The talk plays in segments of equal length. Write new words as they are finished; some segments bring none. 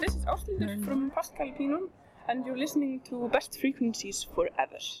Peter from Pascal Pinon, and you're listening to Best Frequencies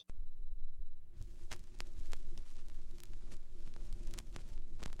Forever.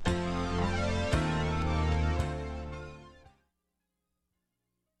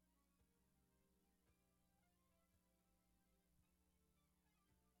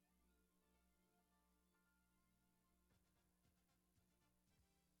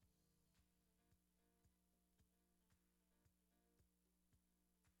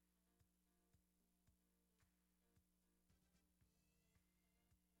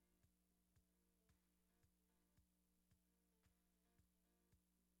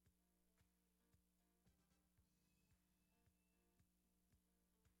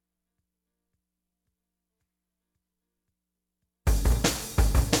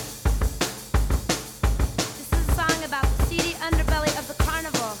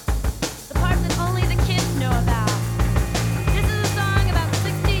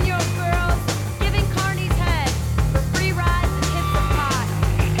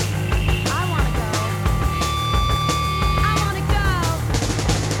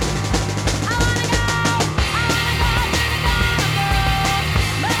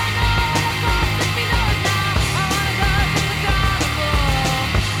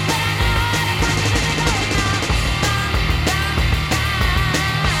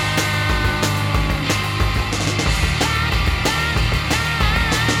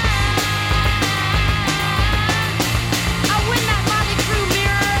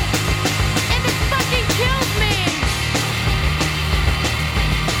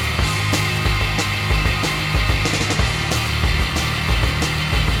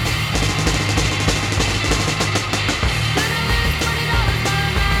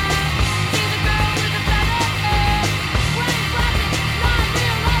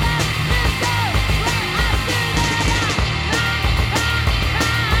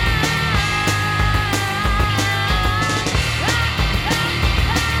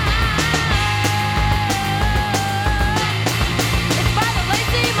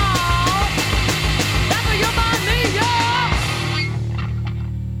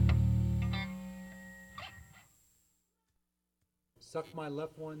 Suck my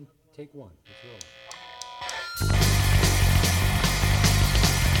left one, take one. Let's roll.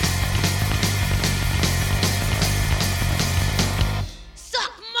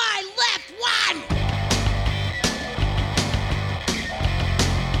 Suck my left one!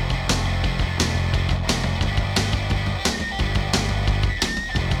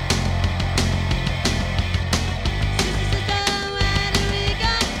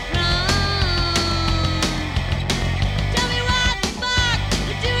 Tell me what the fuck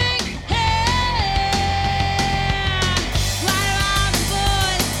you're doing here.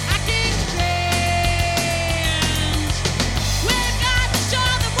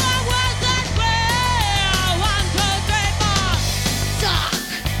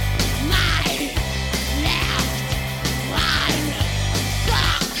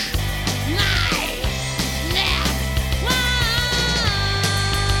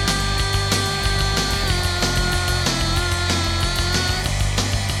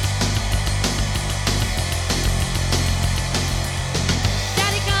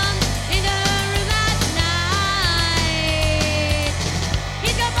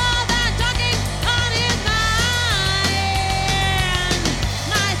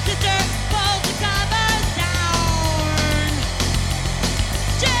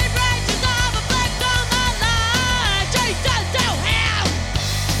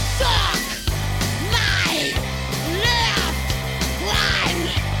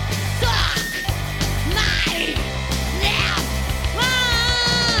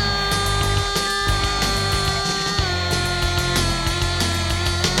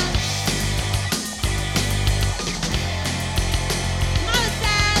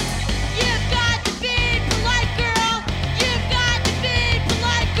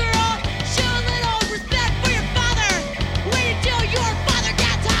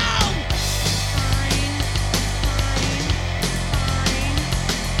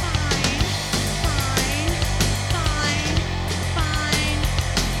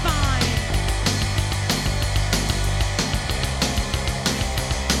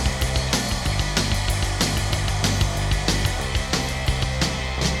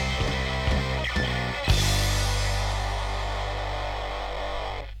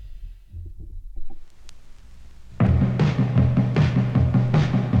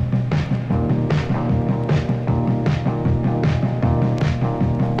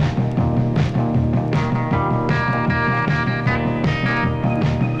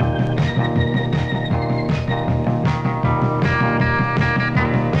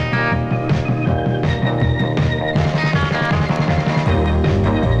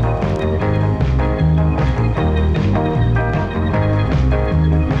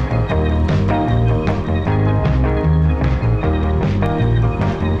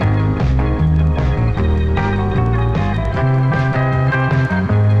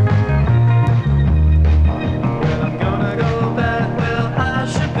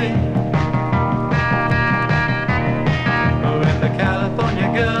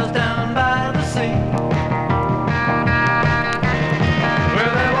 girls down by the sea,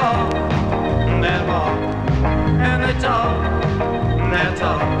 where they walk and they talk and they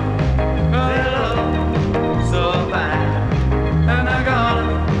talk. They look so fine, and they're gonna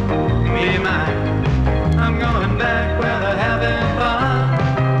be mine. I'm going back where they're having fun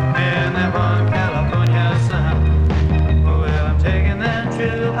in that one California sun. Well, I'm taking that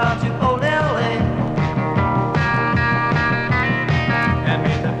trip out to old LA and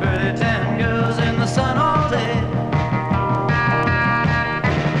meet the pretty tan girls in the sun all day,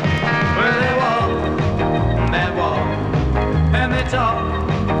 where they walk and they talk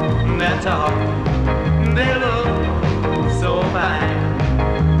that talk. They look so fine,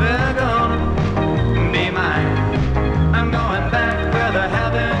 they're gonna be mine. I'm going back where they're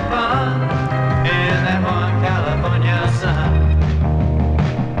having fun in that one California sun.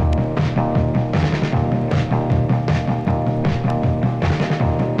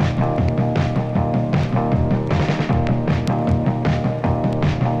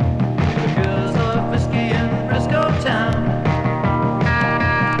 The girls love whiskey in Frisco town.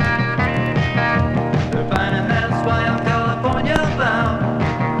 They're fine, and that's why I'm California bound.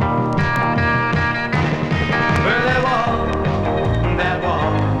 Where they walk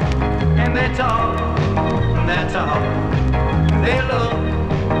and they talk that talk. They look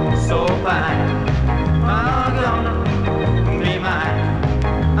so fine, I'm gonna be mine.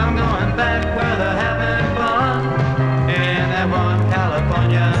 I'm going back where they're having fun in that one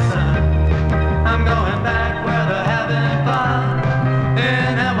California sun. I'm going back where they're having fun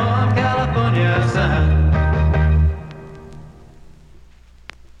in that one California sun.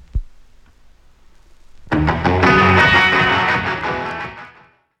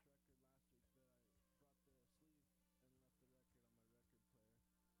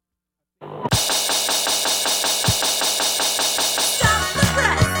 Stop the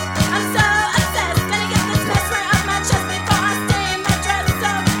press. I'm so obsessed. Gonna get this mess right off my chest before I stain my dress. So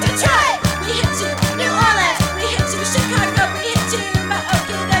Detroit, we hit you. New Orleans, we hit you. Chicago, we hit you. But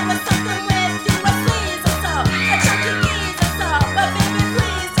okay, there was something with you. A sneeze or so, a chunky knees or so. But baby,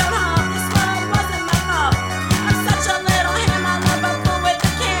 please don't harm. This one wasn't my fault. I'm such a little ham. I'll never fool with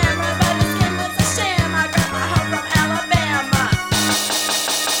the camera, but this game was a sham. I got my hoe from Alabama.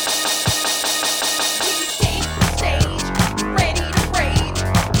 We take the stage, ready to rage,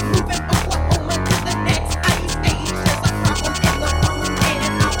 moving Oklahoma to the next ice age. There's a problem in the room, and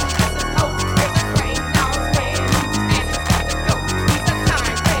our ass is low. There's a great dog's man whose ass has got to go. He's a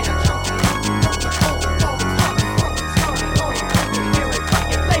time and a junkie. Old, starting on it. You hear it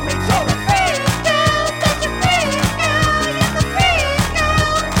fucking play, make sure the freeze girl, such a freeze girl, yes a freeze girl.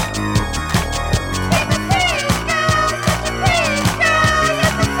 She's a freeze girl, such a freeze girl,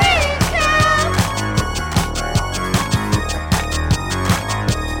 yes a freeze girl.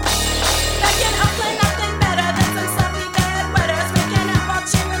 Back in Oakland, nothing better than some sloppy bedwetters. Making out while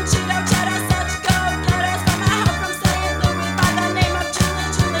chewing Cheeto cheddar. Such go-getters. Got my help from St. Louis by the name of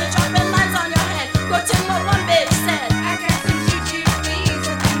Julie. Dropping lines on your head. Quoting what one bitch said. I got some GGBs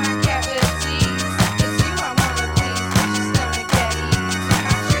up in my cavities. It's you I wanna please, but you're gonna get easy.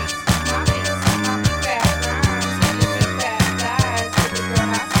 My treats, my hits, my big bad rhymes, and your big bad thighs. With the girl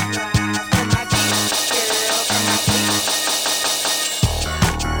I supply for my beach girl, for my beach.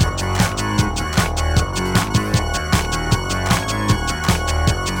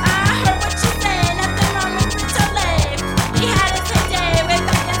 I heard what you said, nothing wrong with Frito-Lay. He had his heyday with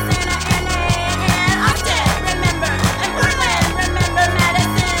back in Santa Ana and Austin, remember? And Portland, remember?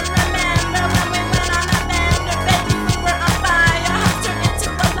 Madison, remember? When we went on a bender, baby, we were on fire. House turned into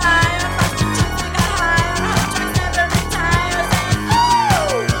a liar, prostitutes and got higher. Hope drugs never retires, and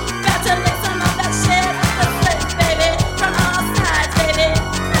ooh, got to lick some of that shit off the flip, baby, from all sides, baby.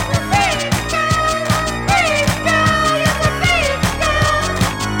 Freeze girl, freeze girl, yes a freeze girl.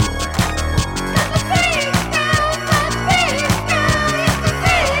 Such a freeze girl, such freeze girl, yes a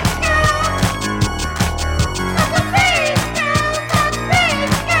freeze girl. Such a freeze girl, such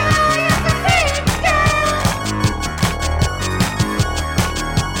freeze girl, yes a freeze girl.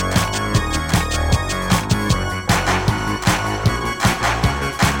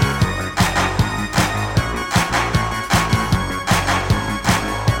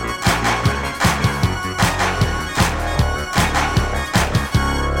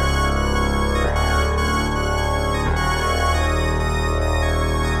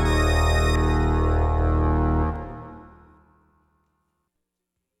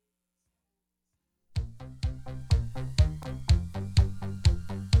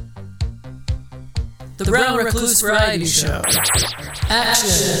 The Brown Recluse Variety Show.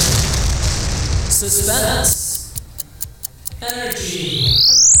 Action. Suspense. Energy.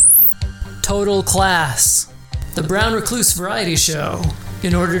 total class. The Brown Recluse Variety Show.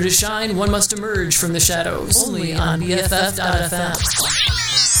 In order to shine, one must emerge from the shadows. Only on BFF.fm.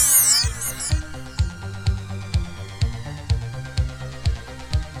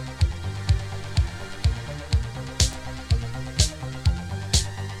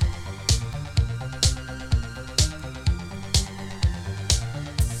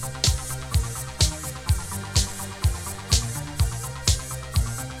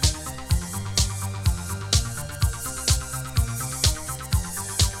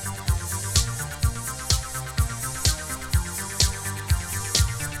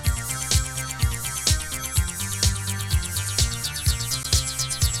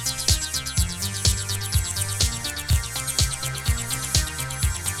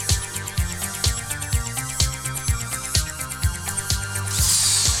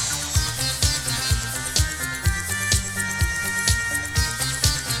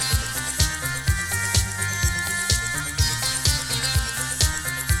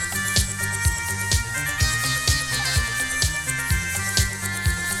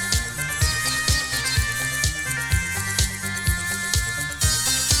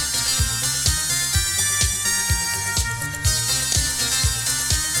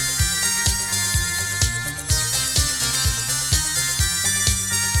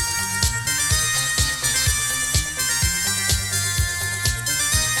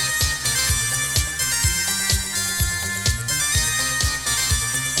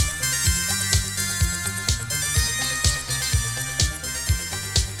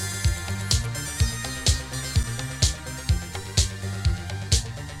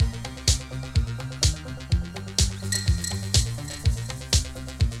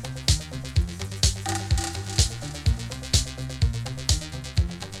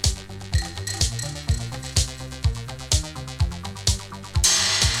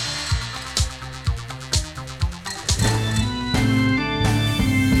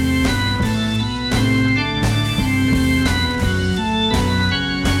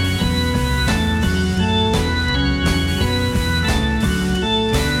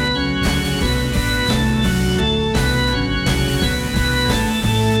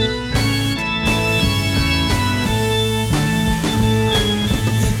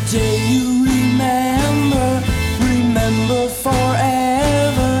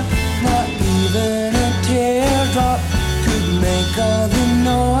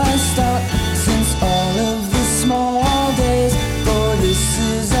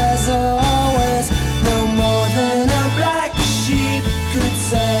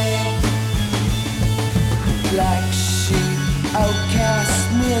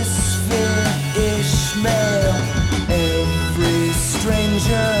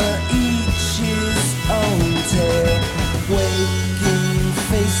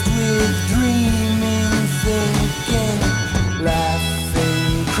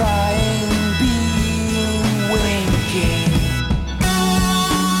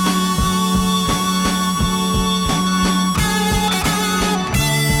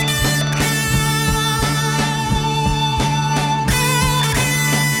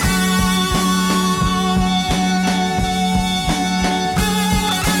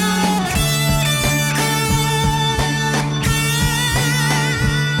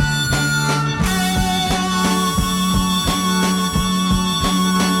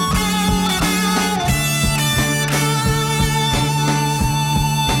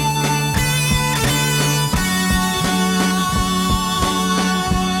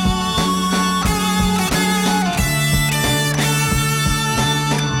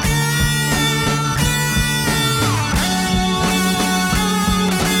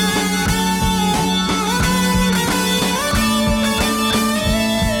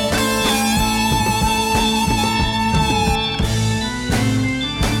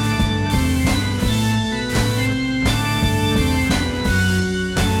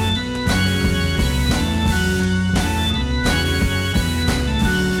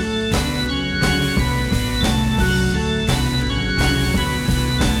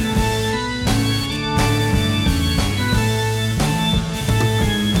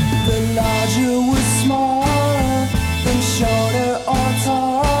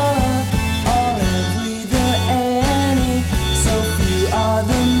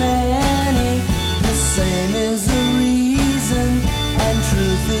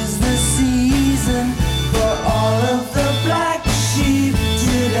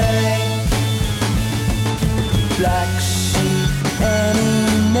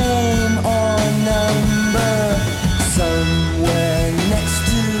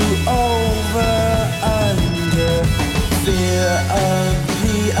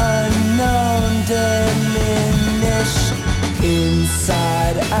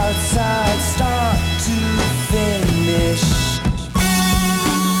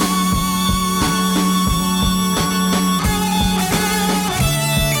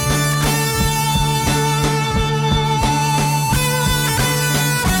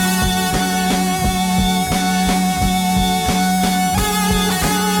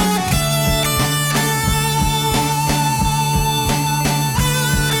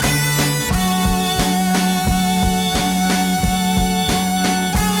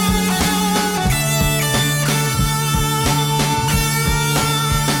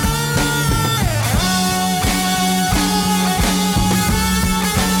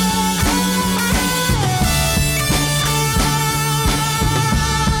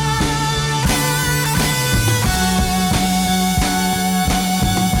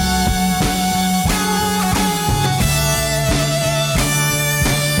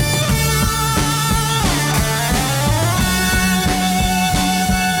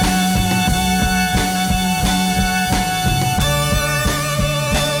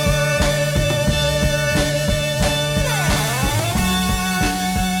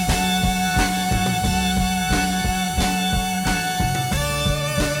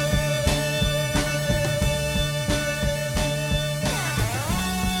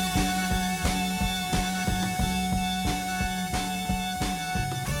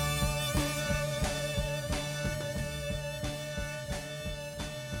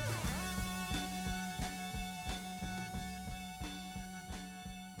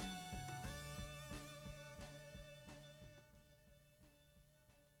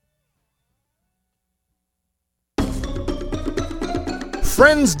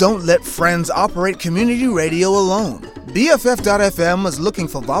 Friends don't let friends operate community radio alone. BFF.FM is looking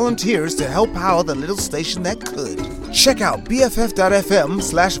for volunteers to help power the little station that could. Check out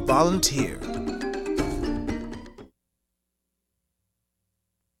BFF.FM/volunteer.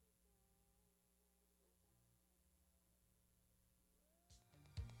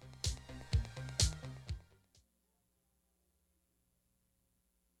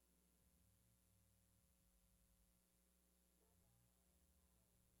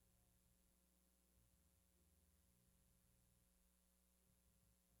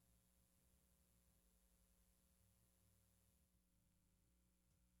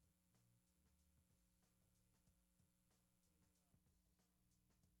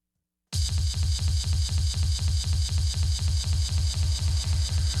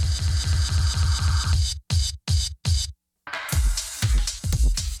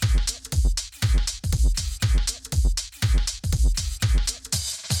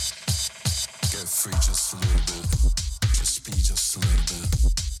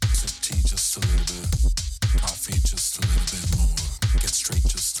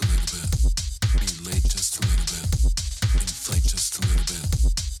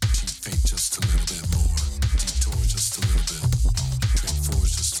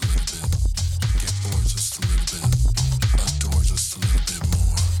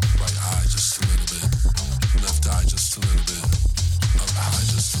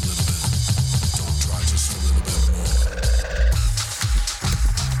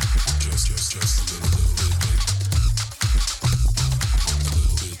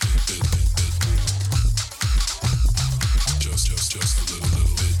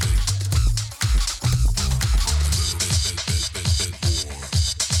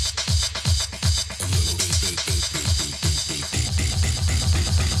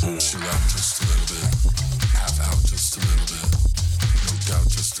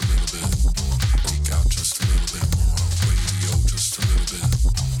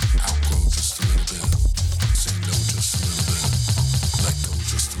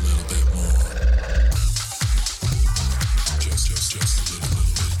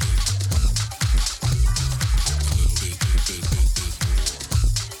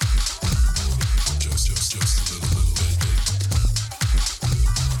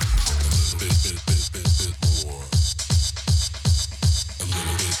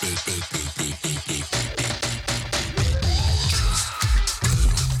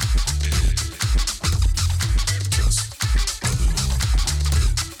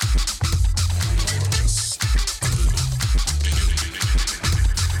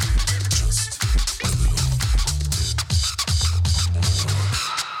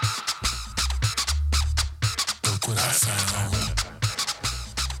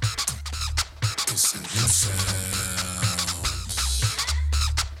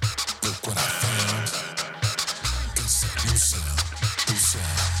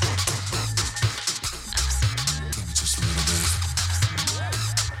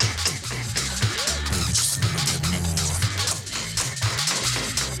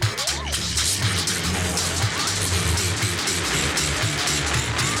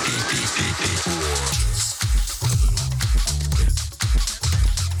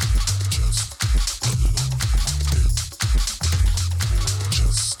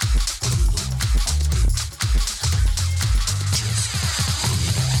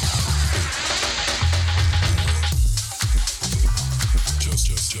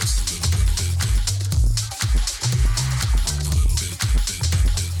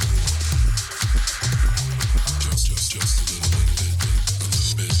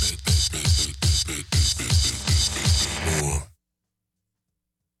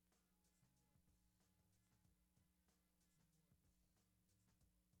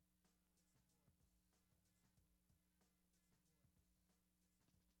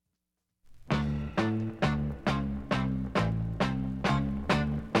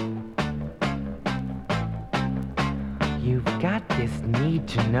 got this need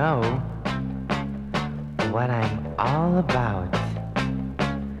to know what I'm all about.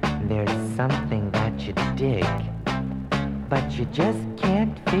 There's something that you dig, but you just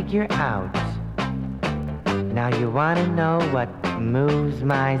can't figure out. Now you wanna know what moves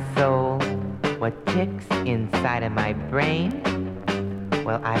my soul, what ticks inside of my brain?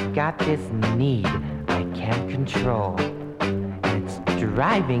 Well, I've got this need I can't control, and it's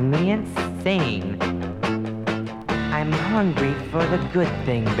driving me insane. I'm hungry for the good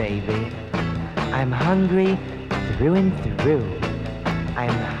thing, baby. I'm hungry through and through.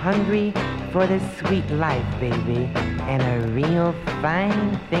 I'm hungry for the sweet life, baby, and a real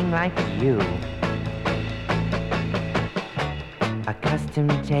fine thing like you. a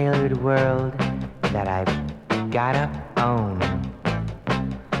custom-tailored world that I've gotta own.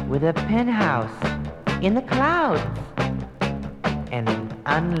 With a penthouse in the clouds and an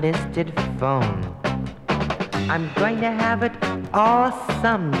unlisted phone. I'm going to have it all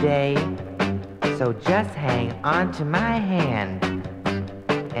someday, so just hang on to my hand.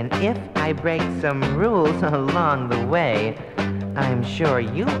 And if I break some rules along the way, I'm sure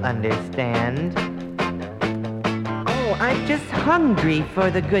you'll understand. Oh, I'm just hungry for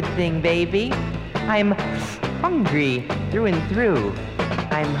the good thing, baby. I'm hungry through and through.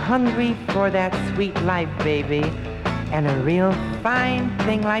 I'm hungry for that sweet life, baby, and a real fine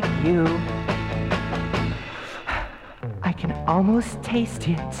thing like you. I can almost taste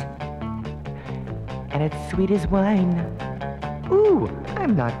it, and it's sweet as wine. Ooh,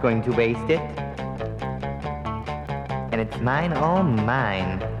 I'm not going to waste it. And it's mine, all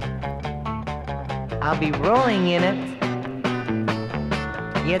mine. I'll be rolling in it.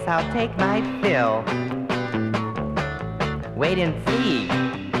 Yes, I'll take my fill. Wait and see.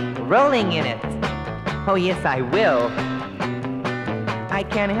 Rolling in it. Oh, yes, I will. I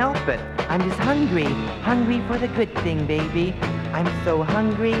can't help it. I'm just hungry. Hungry for the good thing, baby. I'm so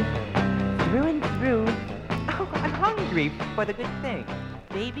hungry through and through. Oh, I'm hungry for the good thing,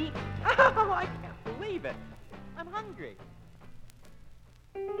 baby. Oh, I can't believe it. I'm hungry.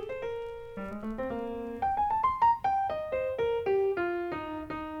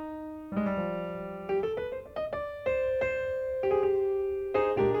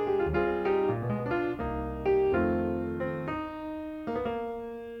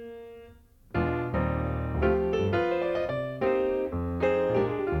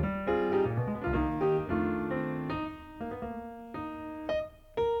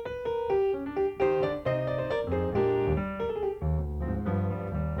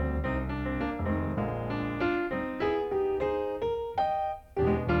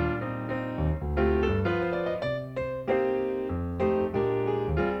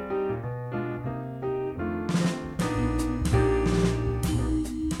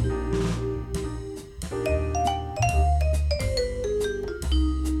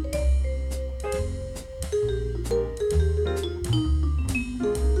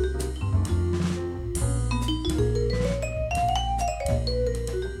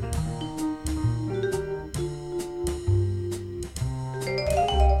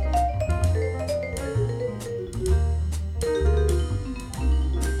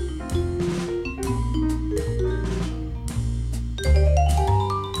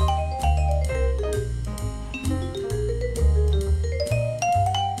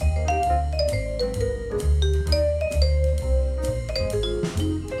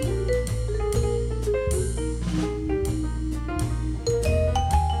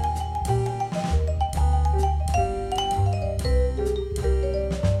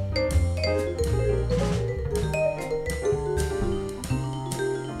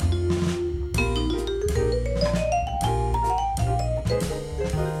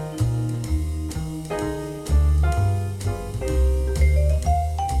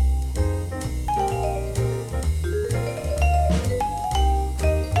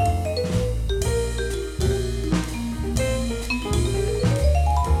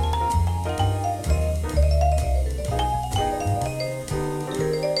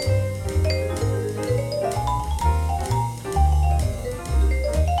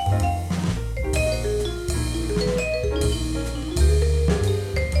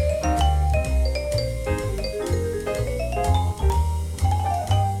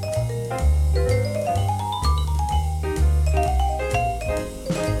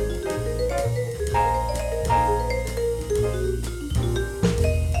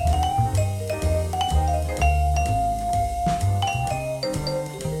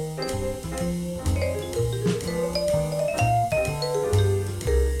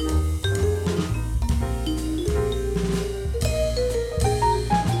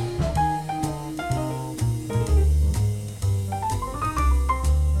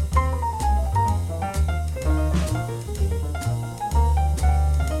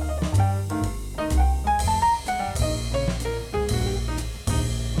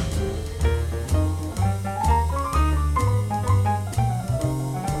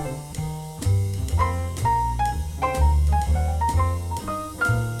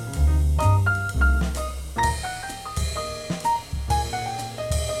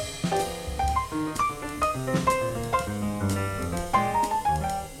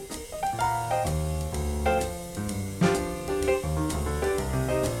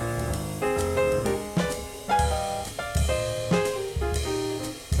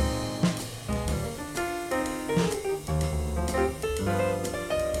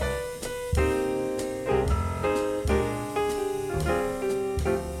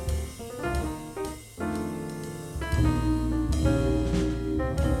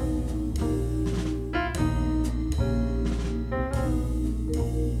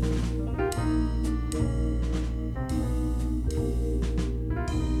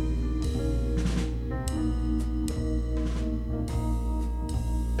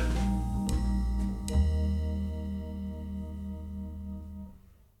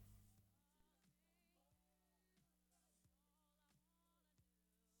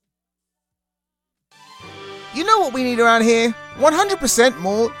 You know what we need around here? 100%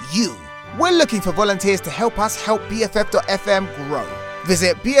 more you. We're looking for volunteers to help us help BFF.FM grow.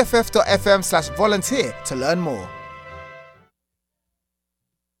 Visit bff.fm/volunteer to learn more.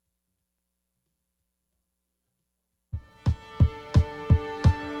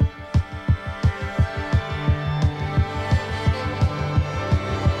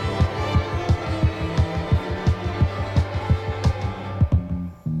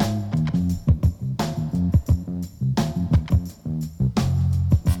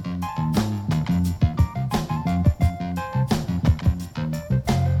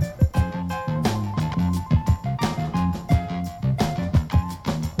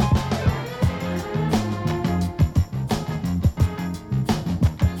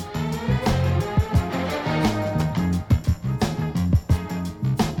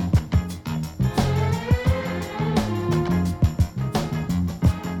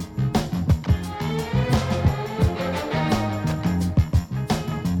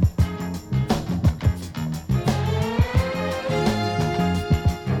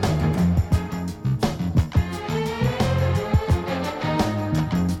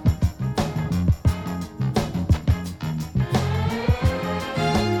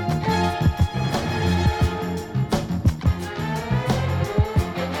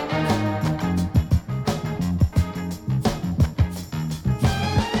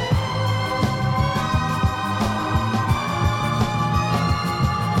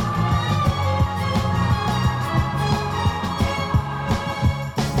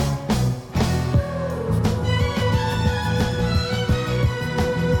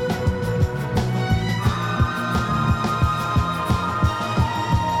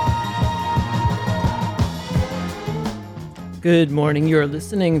 Good morning. You're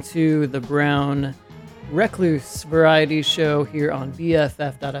listening to the Brown Recluse variety show here on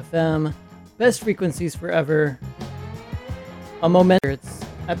BFF.FM. Best frequencies forever. A moment. It's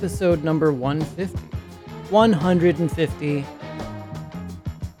episode number 150. 150.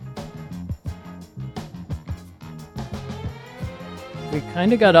 We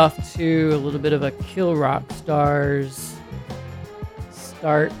kind of got off to a little bit of a Kill Rock Stars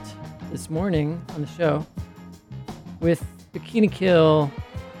start this morning on the show with Bikini Kill,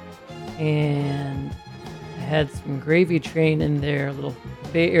 and I had some Gravy Train in there, a little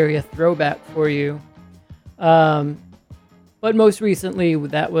Bay Area throwback for you. But most recently,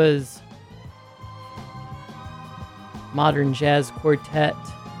 that was Modern Jazz Quartet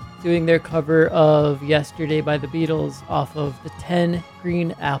doing their cover of Yesterday by the Beatles off of the 10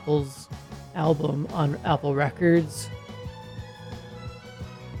 Green Apples album on Apple Records.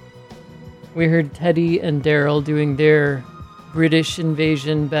 We heard Teddy and Daryl doing their British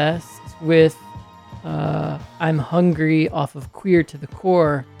Invasion best with I'm Hungry off of Queer to the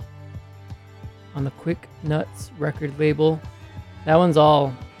Core on the Quick Nuts record label. That one's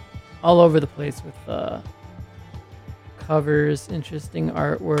all over the place with covers, interesting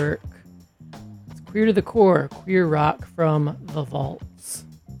artwork. It's Queer to the Core, queer rock from the vaults.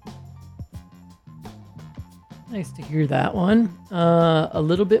 Nice to hear that one. A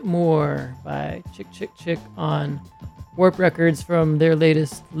little bit more by Chick Chick Chick on Warp Records from their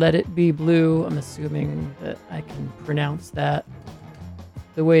latest Let It Be Blue. I'm assuming that I can pronounce that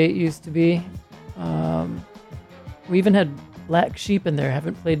the way it used to be. We even had Black Sheep in there.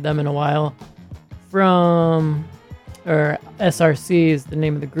 Haven't played them in a while. SRC is the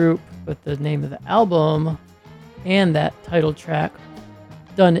name of the group, but the name of the album and that title track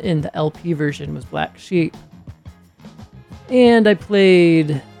done in the LP version was Black Sheep. And I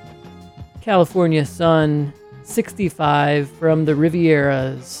played California Sun 65 from the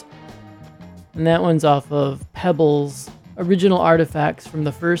Rivieras. And that one's off of Pebbles, Original Artifacts from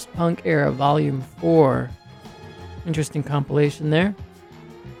the First Punk Era, Volume 4. Interesting compilation there.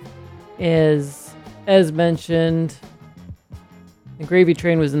 As mentioned, the Gravy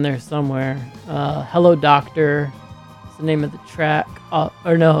Train was in there somewhere. Hello Doctor is the name of the track.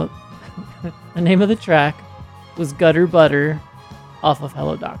 The name of the track was Gutter Butter off of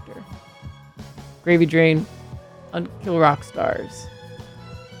Hello Doctor. Gravy Train on Kill Rock Stars.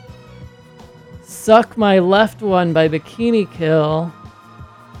 Suck My Left One by Bikini Kill.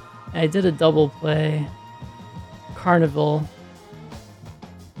 I did a double play. Carnival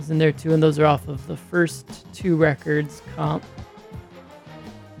was in there too, and those are off of the first two records comp.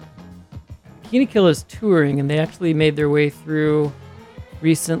 Bikini Kill is touring, and they actually made their way through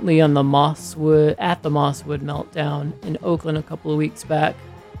recently on the Mosswood Meltdown in Oakland a couple of weeks back.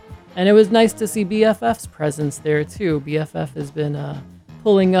 And it was nice to see BFF's presence there too. BFF has been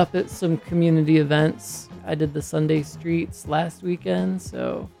pulling up at some community events. I did the Sunday Streets last weekend,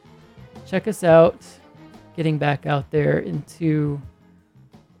 so check us out. getting back out there into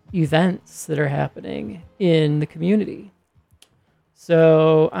events that are happening in the community.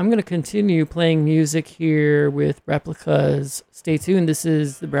 So I'm going to continue playing music here with Replicas. Stay tuned. This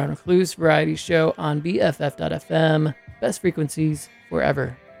is the Brown Recluse Variety Show on BFF.FM. Best frequencies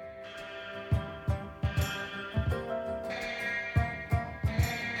forever.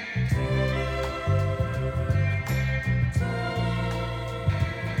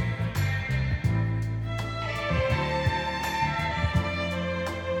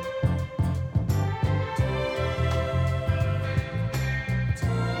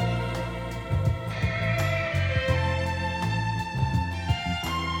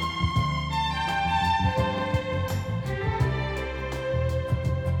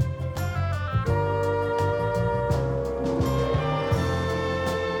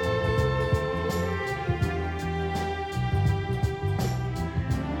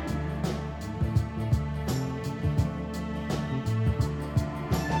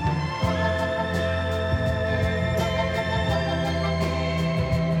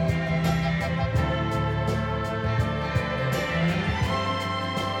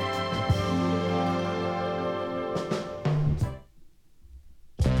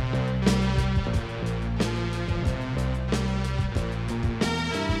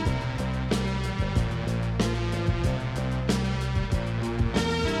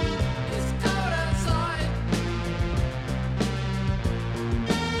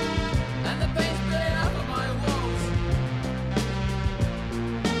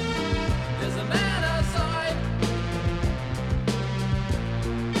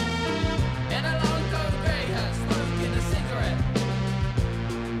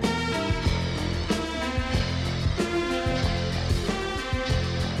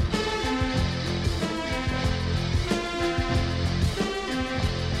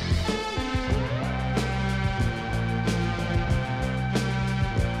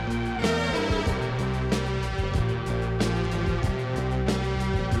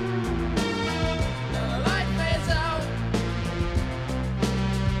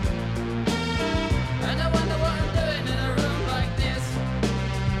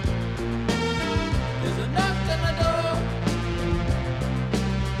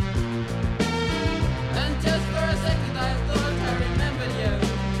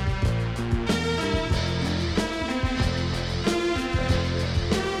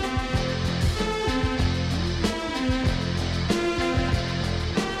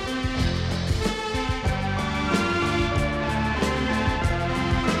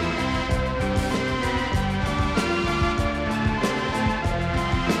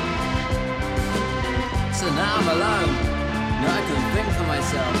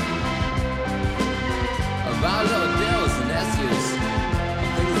 About little deals and issues,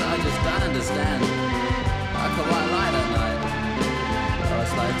 things that I just don't understand. I could white light at night, or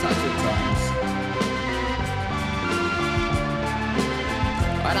it's like touch at times.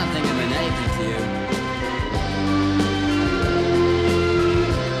 I don't think I've been anything to you.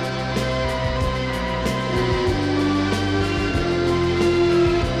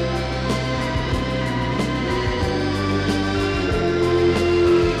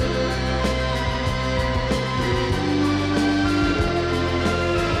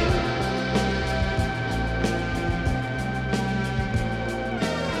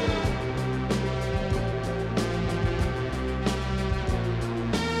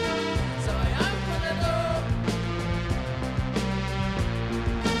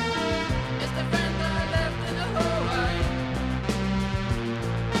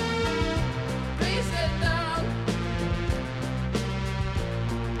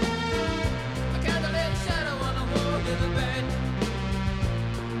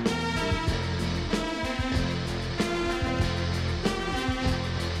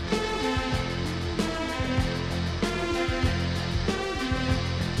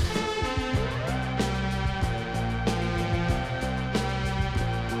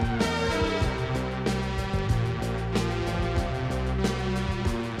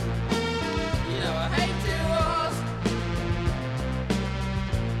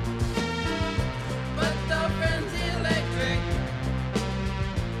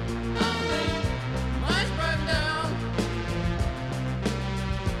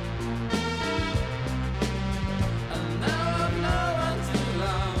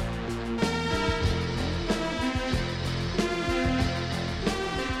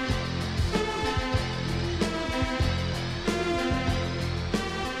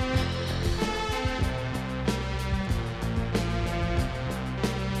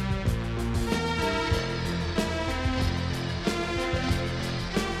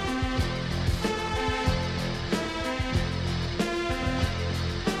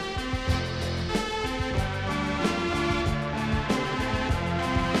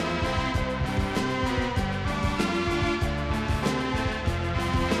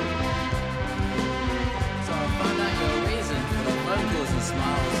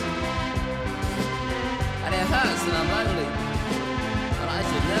 smiles. And it hurts and I'm lonely, but I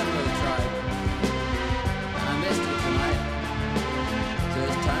should never have tried. And I missed you tonight, so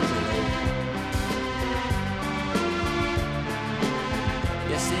it's time to leave.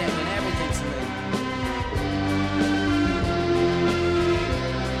 You see, it meant everything to me.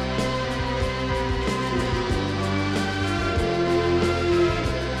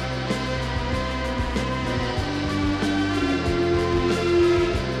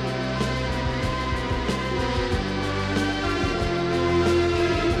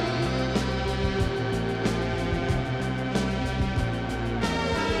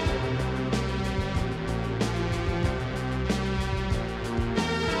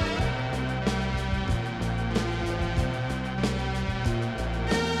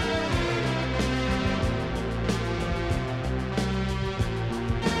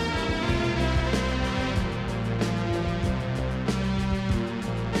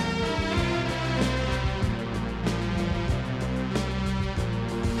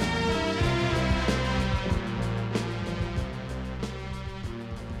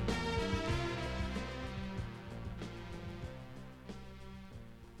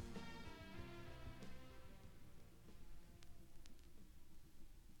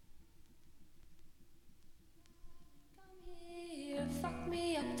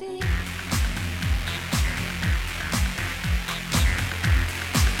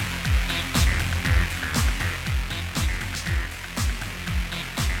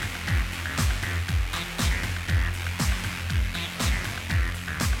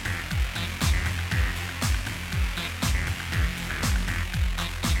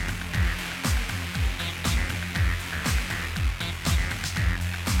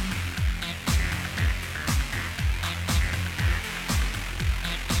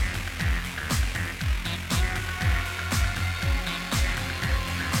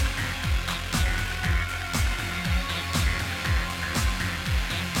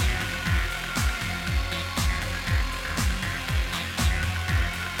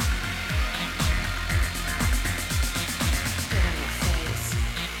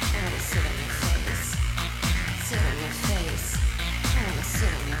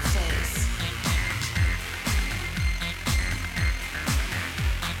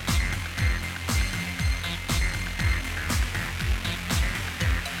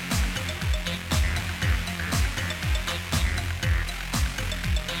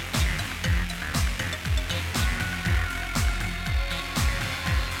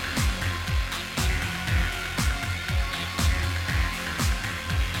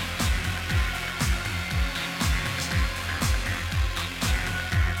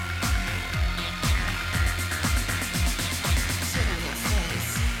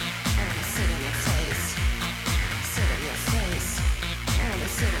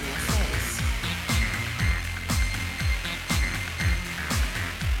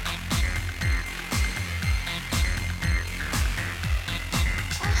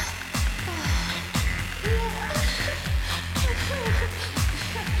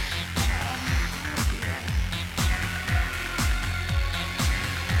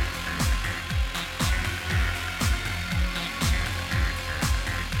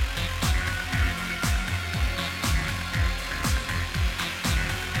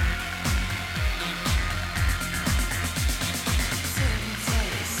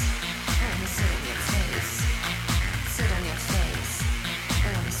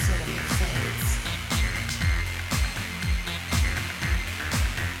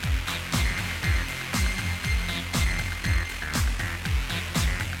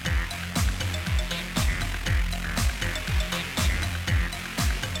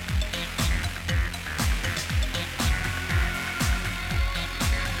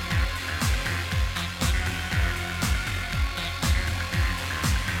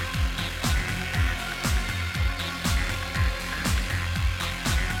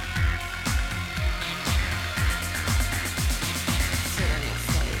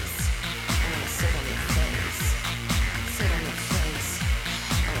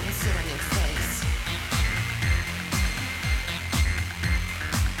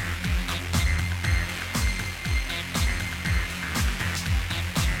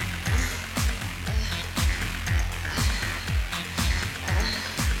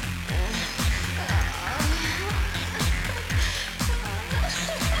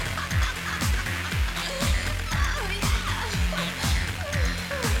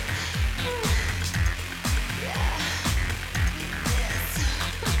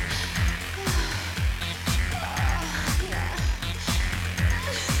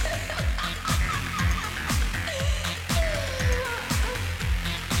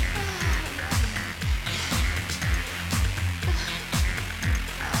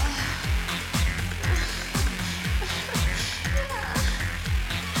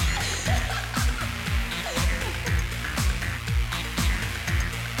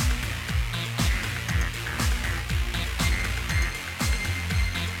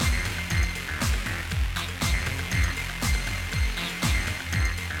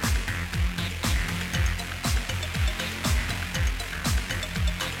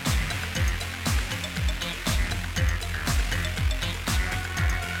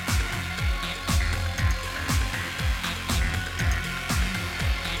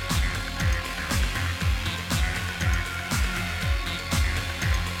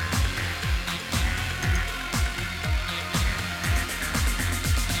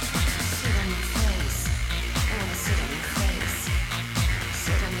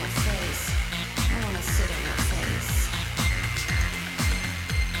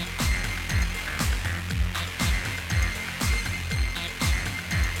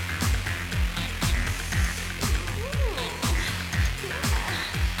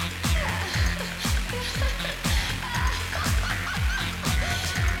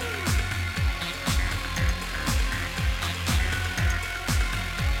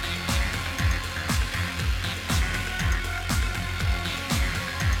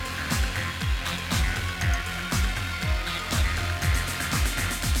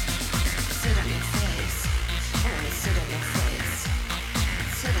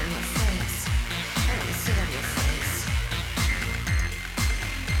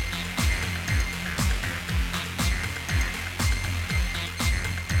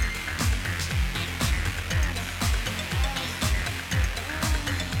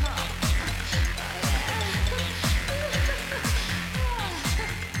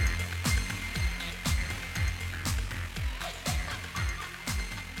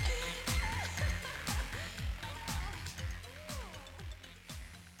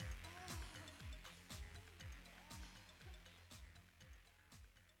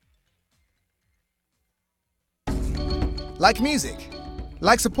 Like music?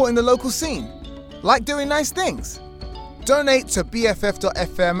 Like supporting the local scene? Like doing nice things? Donate to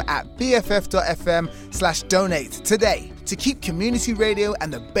BFF.FM at BFF.FM/donate today to keep community radio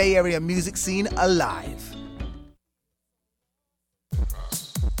and the Bay Area music scene alive.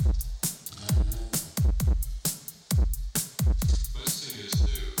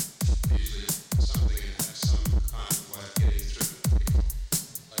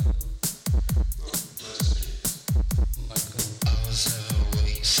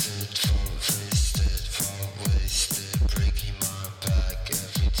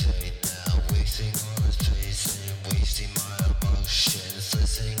 Wasting my emotions,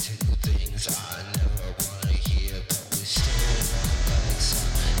 listening to things I never want.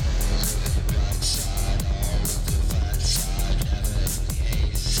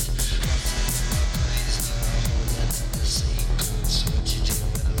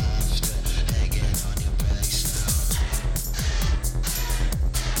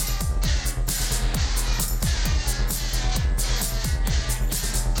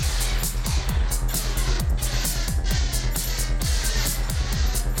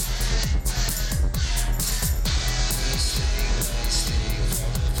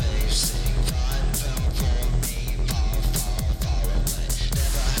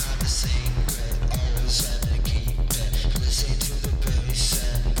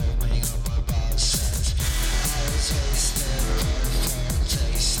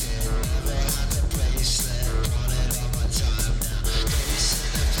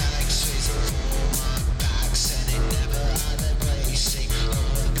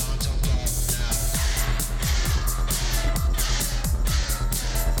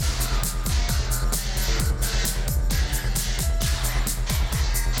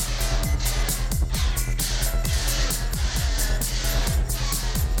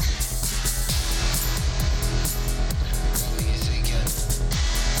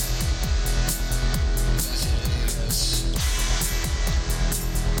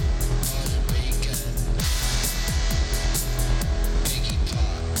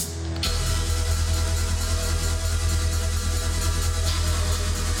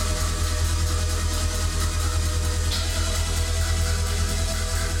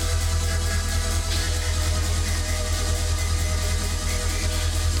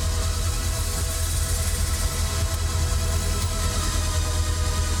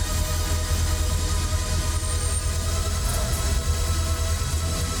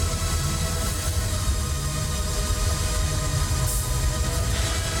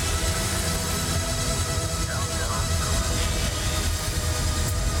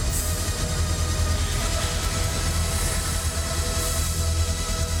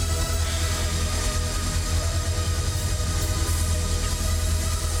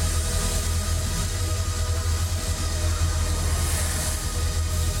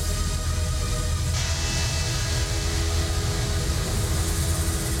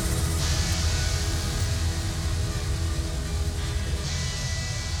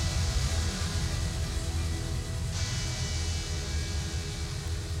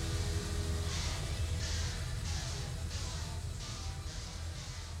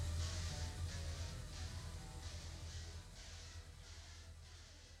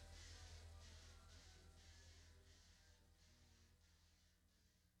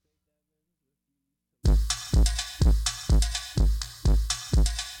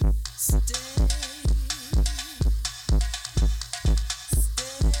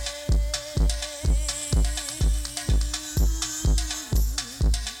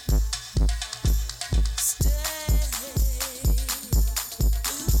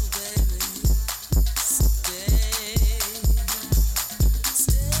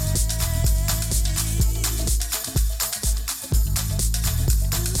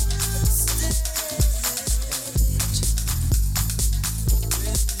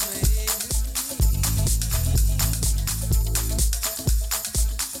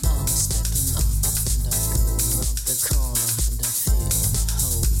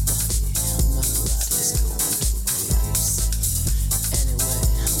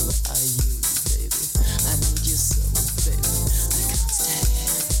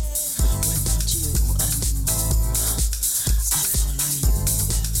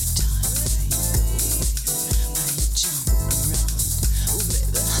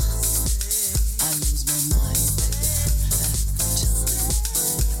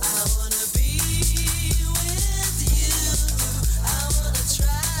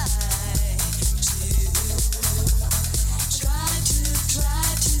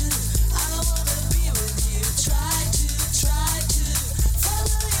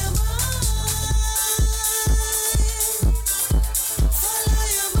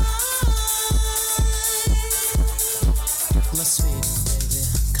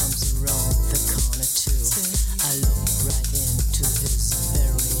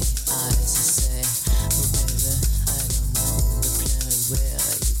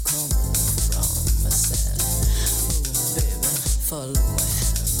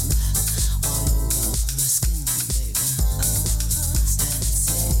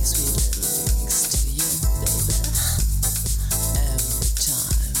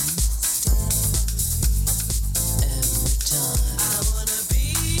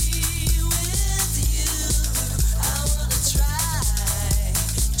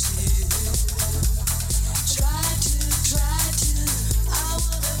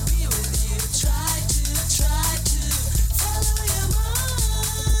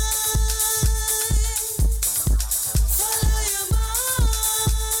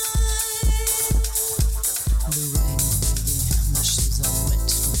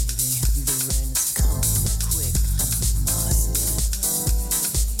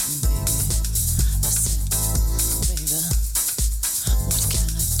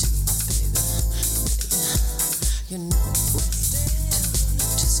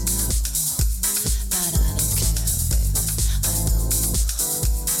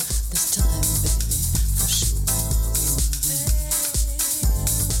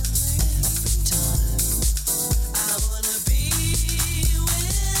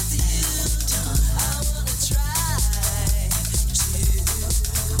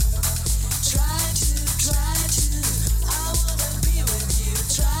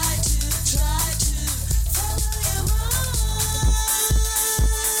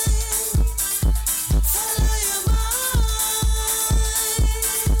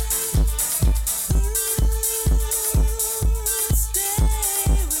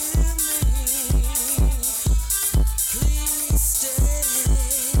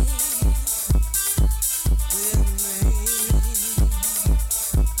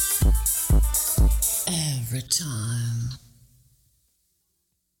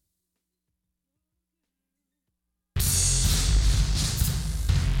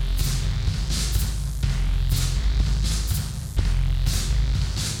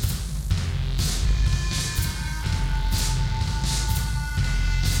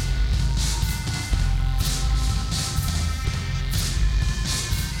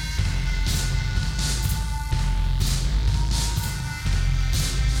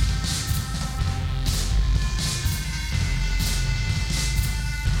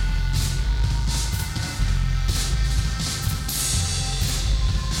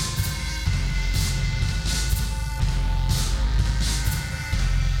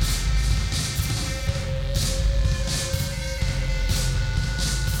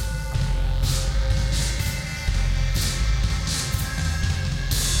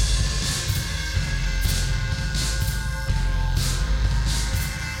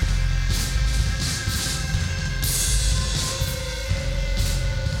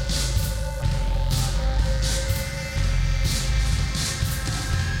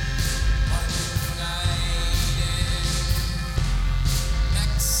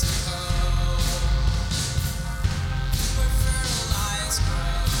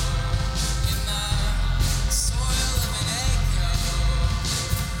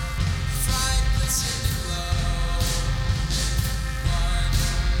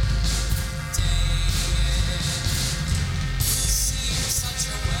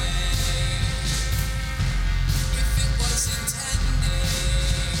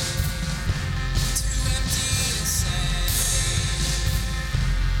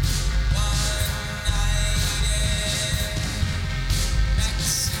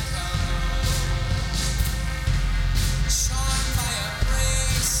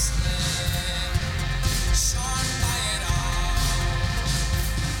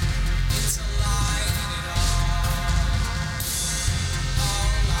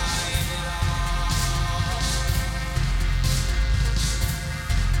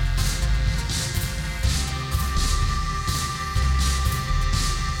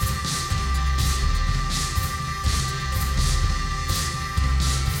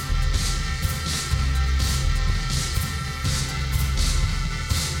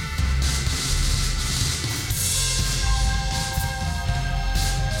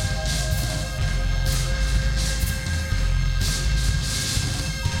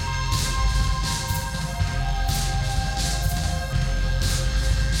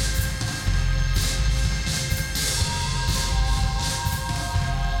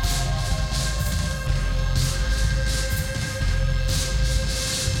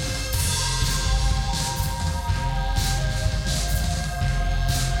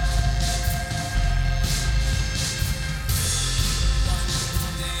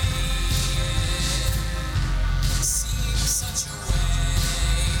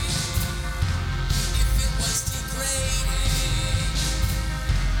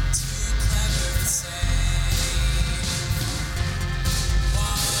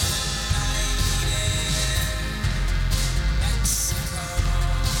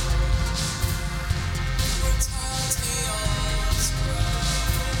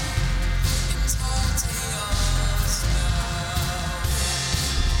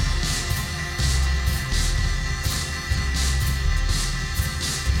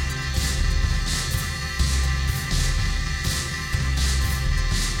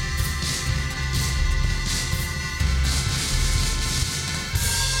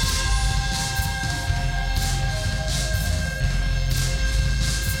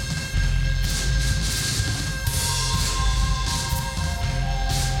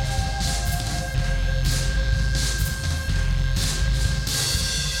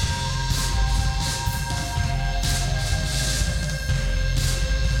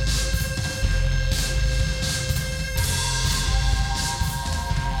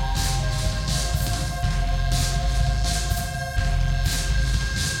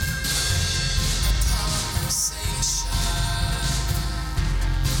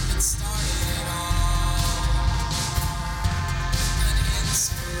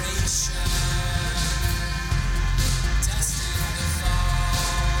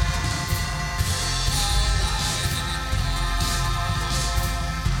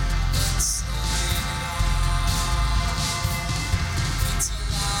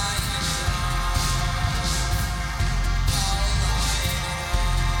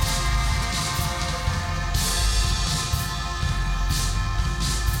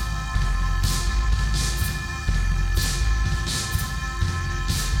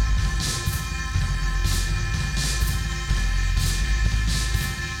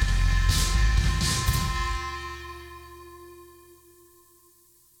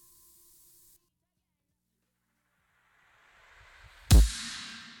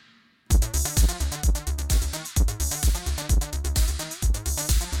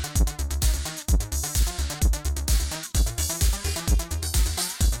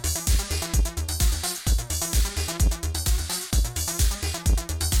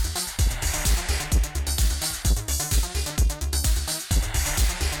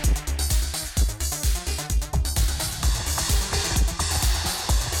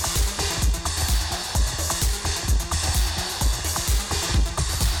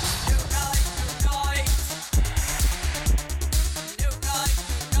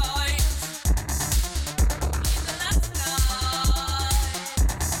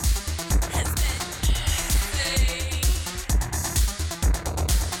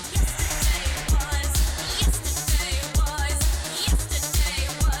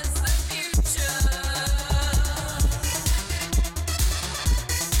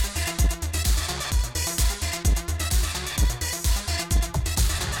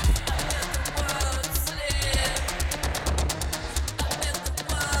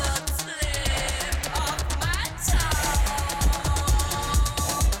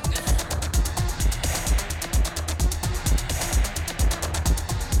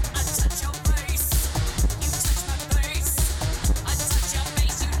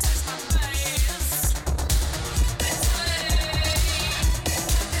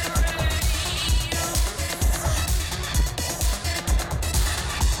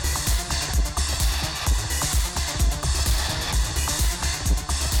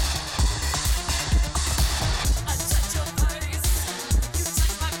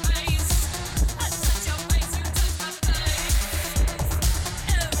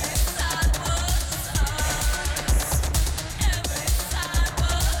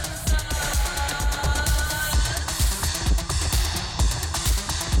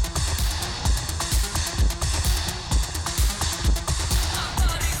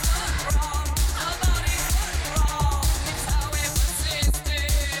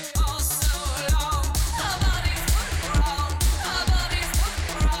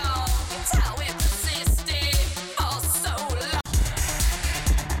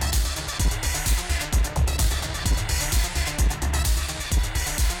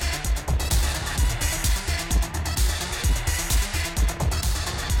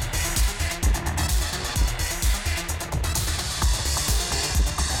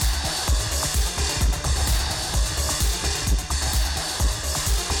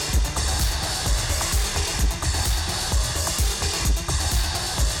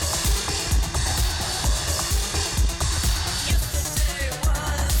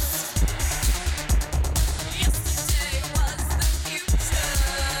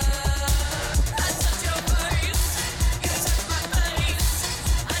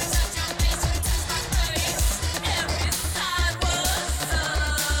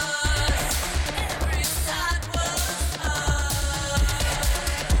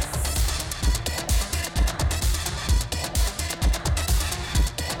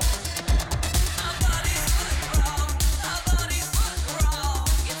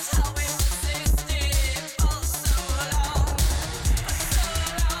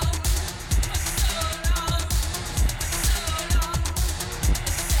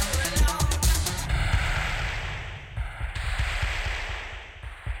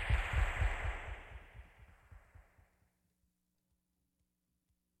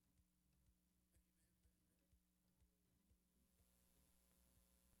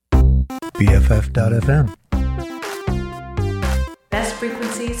 BFF.FM. Best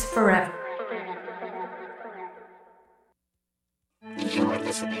frequencies forever. You're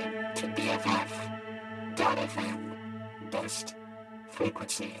listening to BFF.FM. Best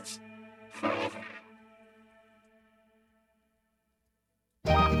frequencies forever.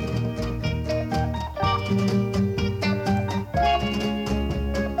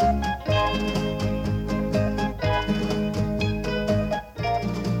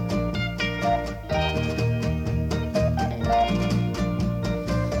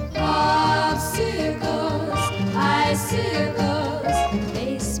 Icicles,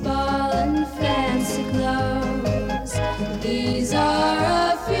 baseball and fancy clothes. These are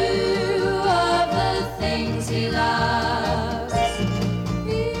a few of the things he loves.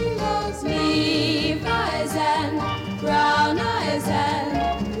 He loves Levi's and brown eyes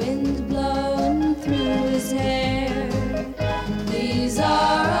and wind blowing through his hair. These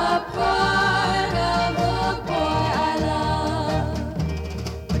are a part of the boy I love.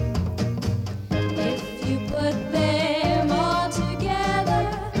 If you put them all together,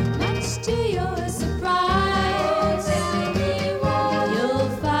 much to your surprise, you'll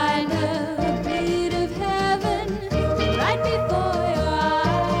find a bit of heaven right before your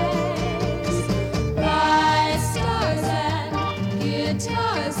eyes. Bright stars and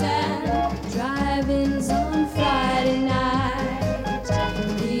guitars and drive-ins on Friday night.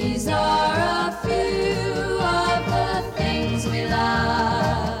 These are a few of the things we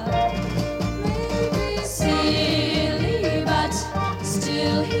love. Maybe silly, but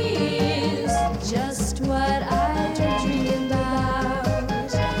still he is just what I dream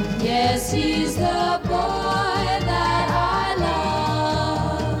about. Yes, he's the boy that I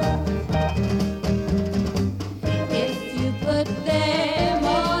love. If you put them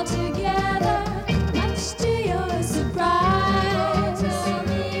all together, much to your surprise,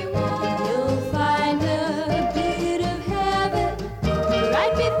 you'll find a bit of heaven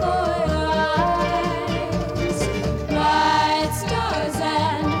right before your eyes. Bright stars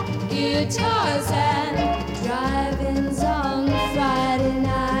and guitars and drive-ins on Friday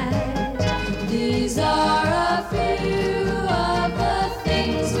night. These are a few of the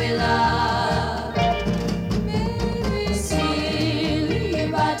things we love. Maybe silly,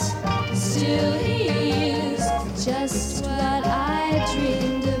 but still he is just what I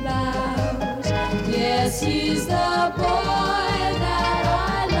dreamed about. Yes, he's the boy that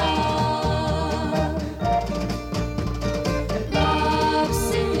I love.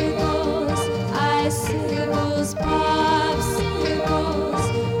 Popsicles, icicles, popsicles,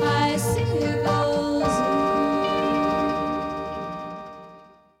 icicles.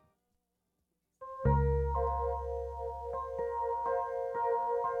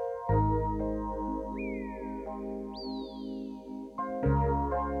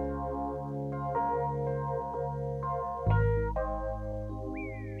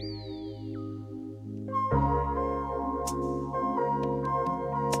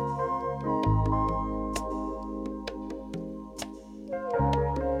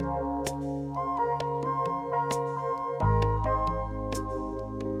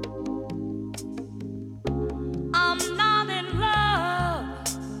 I'm not in love,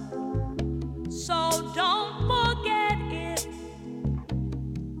 so don't forget it.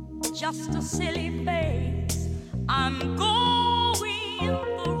 Just a silly phase I'm going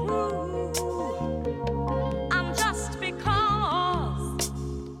through. And just because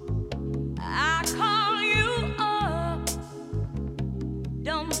I call you up,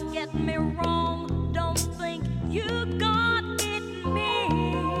 don't get me wrong, don't think you got it made.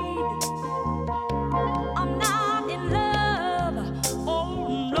 I'm not in love,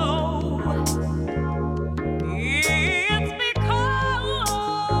 oh no. It's because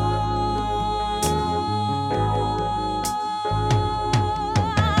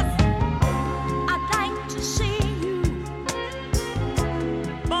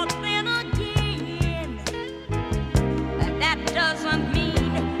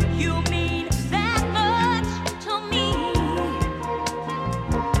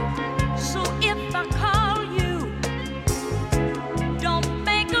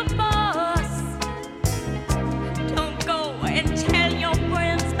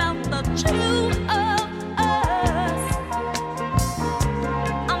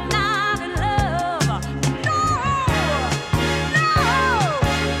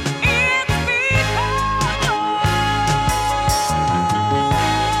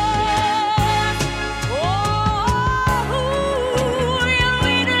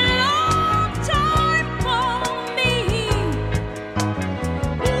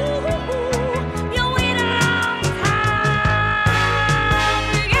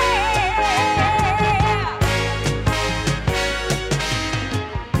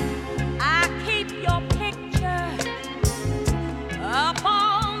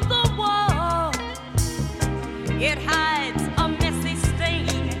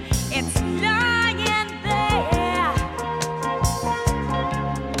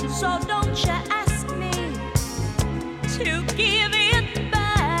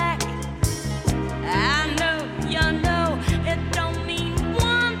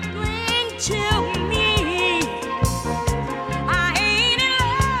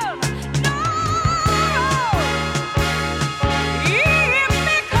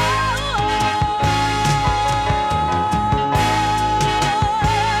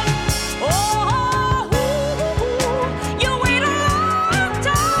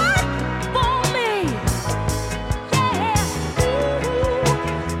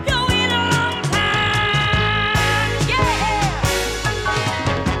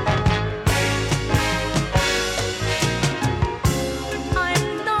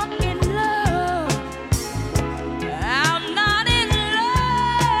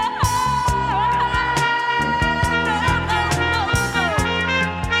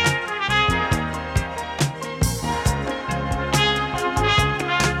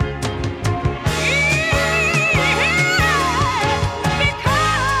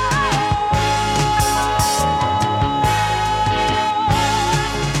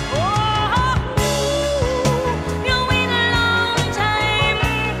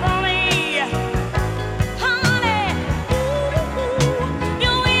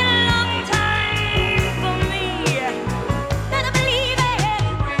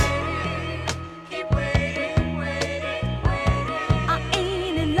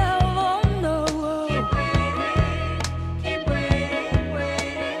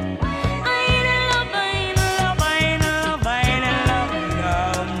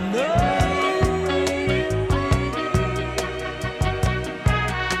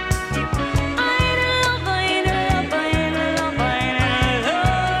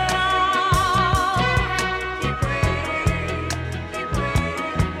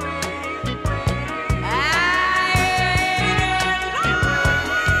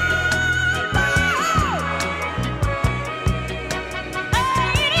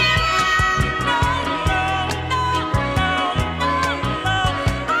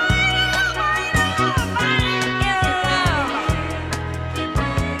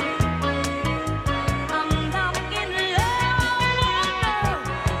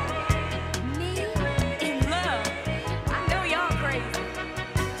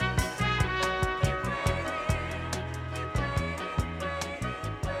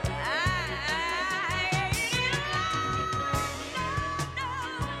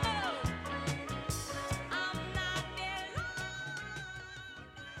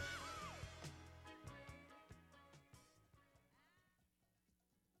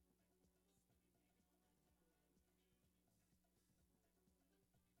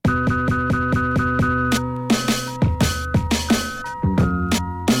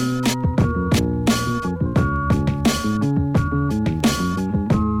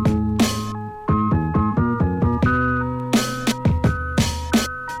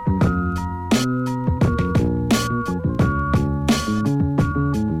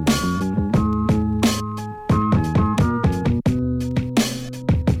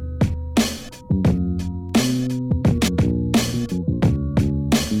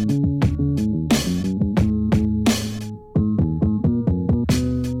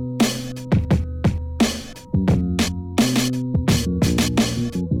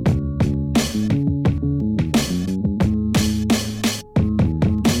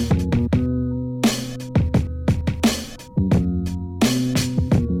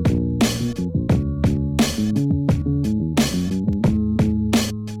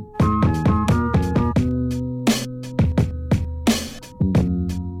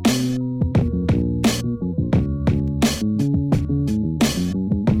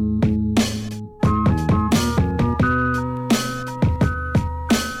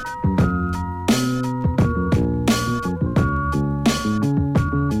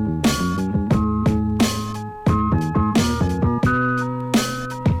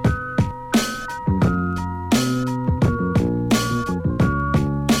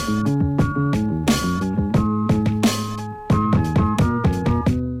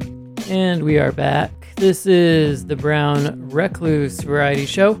And we are back. This is the Brown Recluse Variety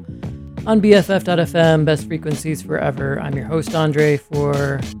Show on BFF.FM, Best Frequencies Forever. I'm your host, Andre,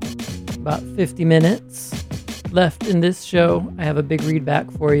 for about 50 minutes left in this show. I have a big read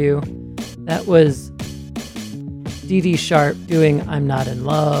back for you. That was Dee Dee Sharp doing I'm Not in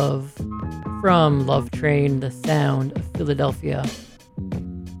Love from Love Train, The Sound of Philadelphia.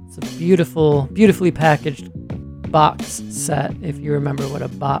 It's a beautifully packaged box set, if you remember what a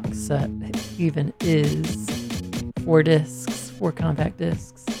box set even is. 4 discs, 4 compact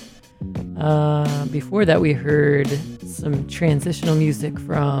discs. Before that, we heard some transitional music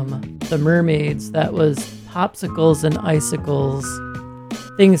from the Mermaids. That was Popsicles and Icicles,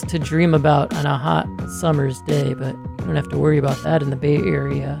 Things to Dream About on a Hot Summer's Day, but you don't have to worry about that in the Bay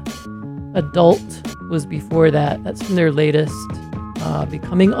Area. Adult was before that. That's from their latest,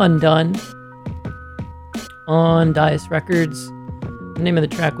 Becoming Undone, on Dice Records. The name of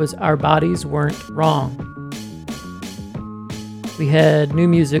the track was Our Bodies Weren't Wrong. We had new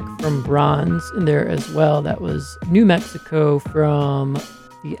music from Bronze in there as well. That was New Mexico from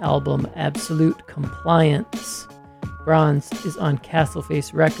the album Absolute Compliance. Bronze is on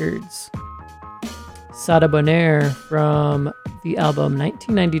Castleface Records. Sada Bonaire from the album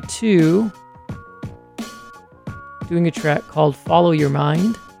 1992, doing a track called Follow Your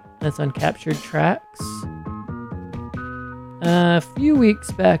Mind. That's on Captured Tracks. A few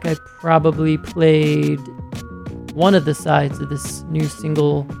weeks back, I probably played one of the sides of this new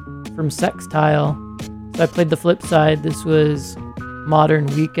single from Sextile. So I played the flip side. This was Modern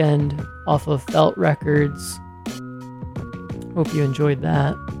Weekend off of Felt Records. Hope you enjoyed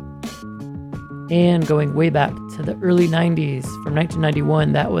that. And going way back to the early 90s, from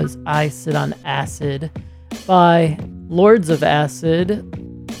 1991, that was I Sit on Acid by Lords of Acid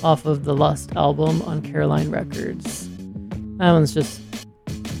off of the Lust album on Caroline Records. That one's just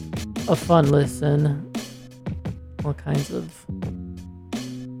a fun listen. All kinds of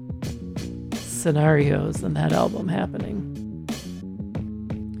scenarios in that album happening.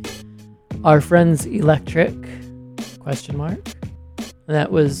 Our Friends Electric, ?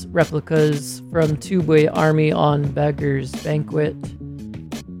 That was replicas from Two Boy Army on Beggar's Banquet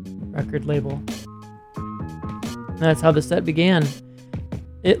record label. That's how the set began.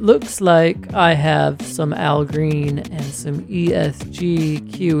 It looks like I have some Al Green and some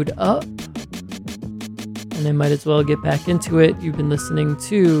ESG queued up. And I might as well get back into it. You've been listening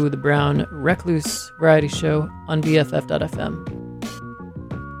to the Brown Recluse Variety Show on BFF.FM.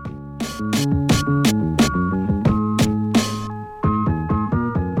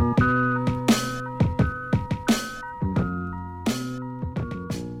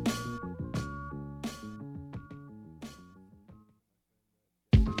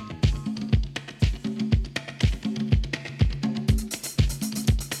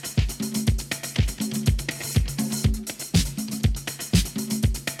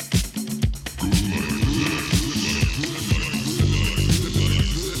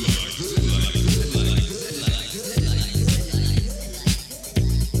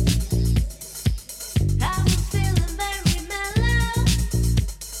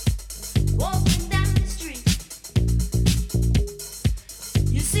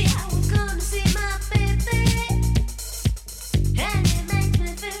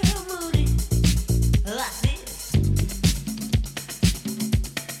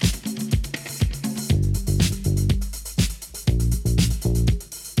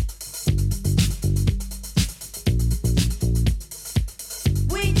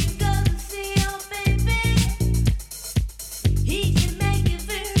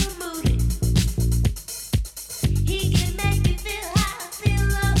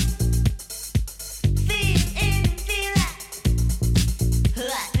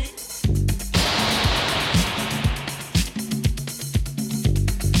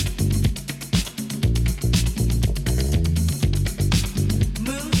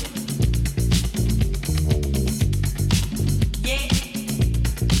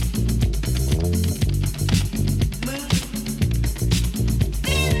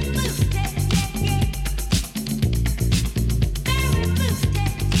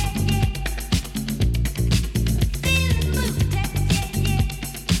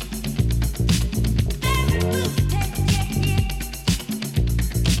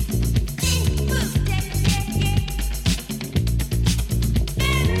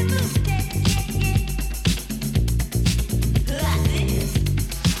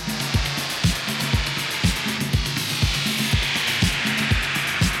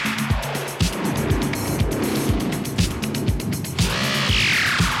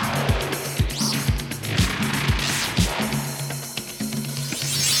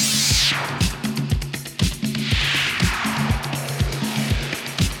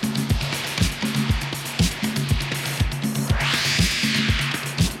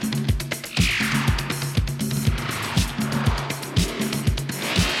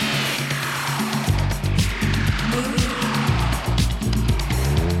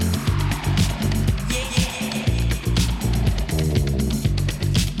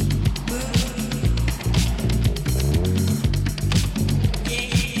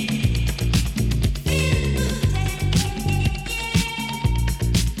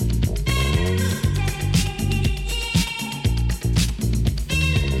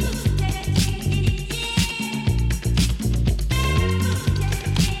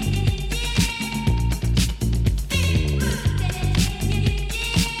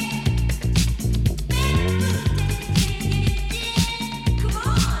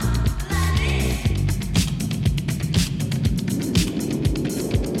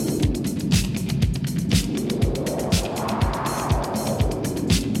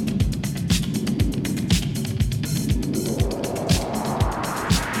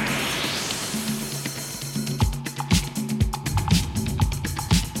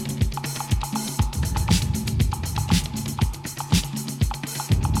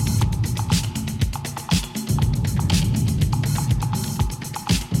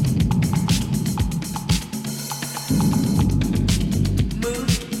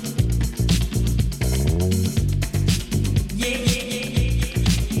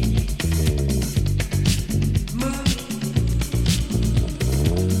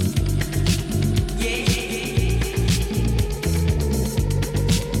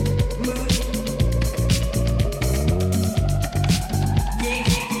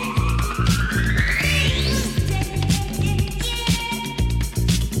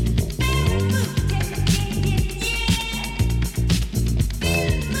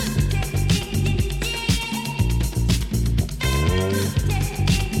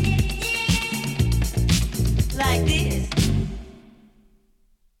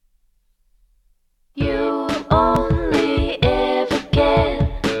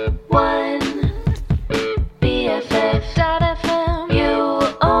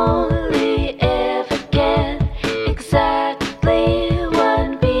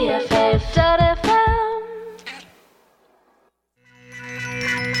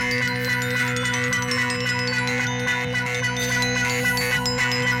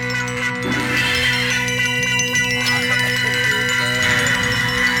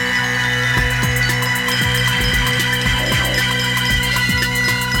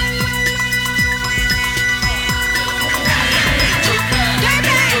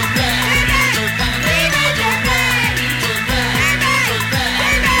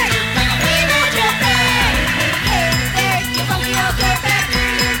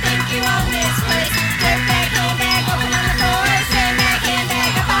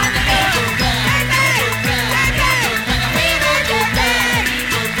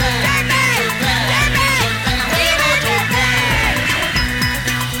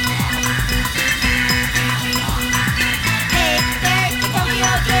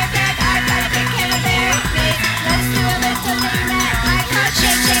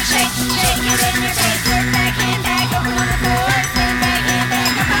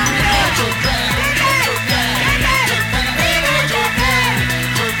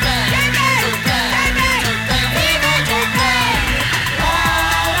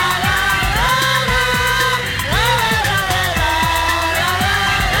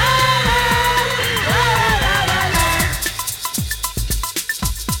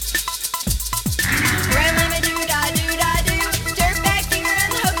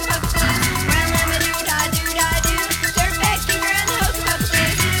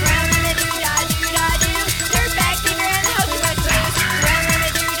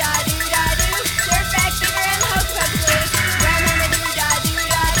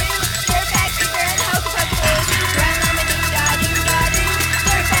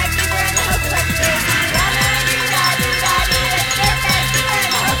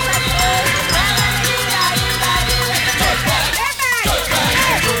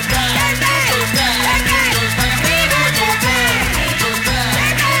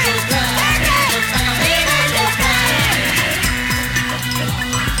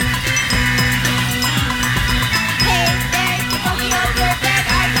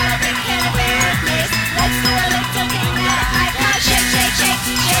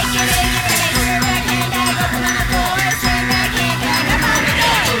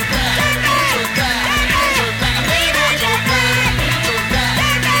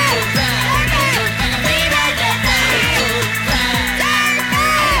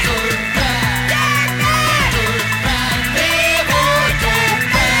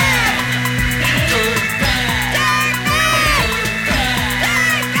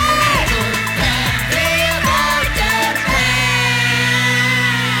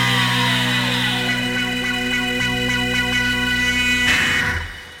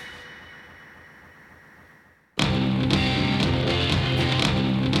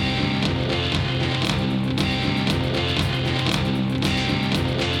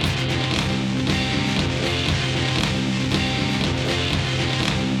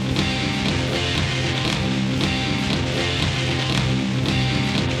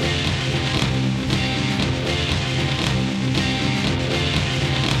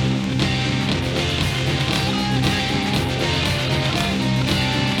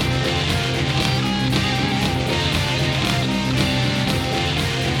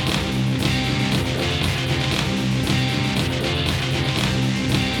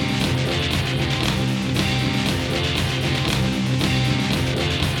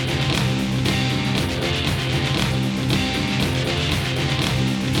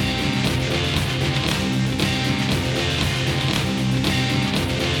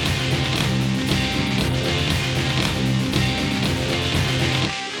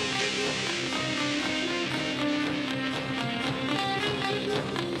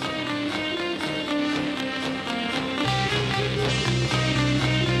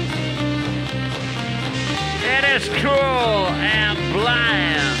 is cruel and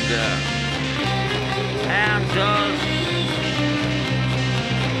blind and does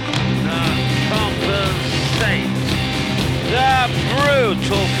not compensate. The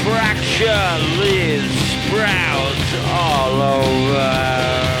brutal fracture leaves sprouts all over,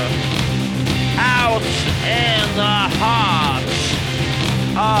 out in the heart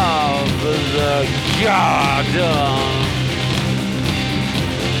of the garden.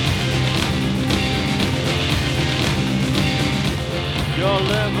 Your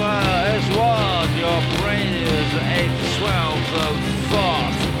liver is one, your brain is 8/12 of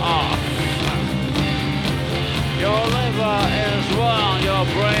fourth off. Your liver is one, your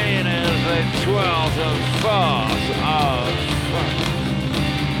brain is 8/12 of fourth off.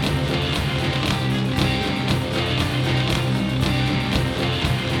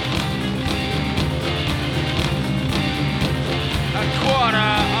 A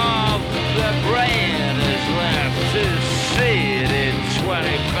quarter of the brain is left to seed in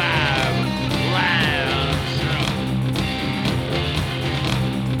 25 lands.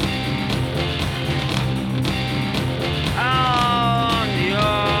 On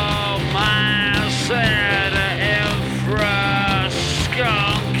your mindset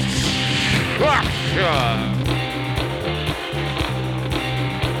infrastructure.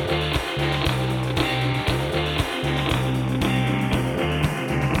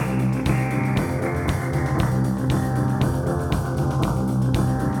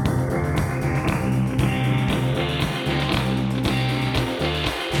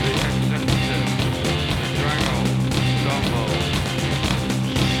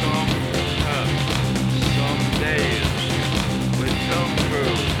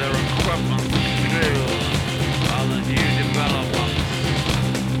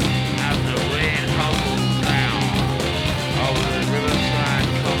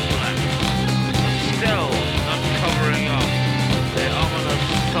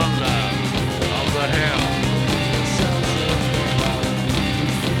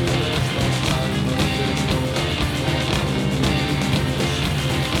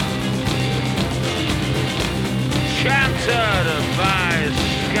 Shattered by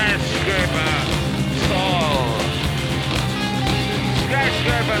skyscraper tall.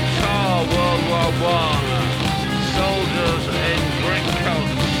 Skyscraper tall, World War I. Soldiers in green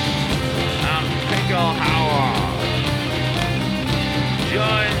coats and Pickelhauer.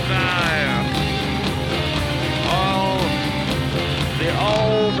 Joined by all the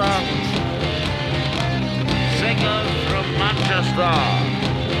older singers from Manchester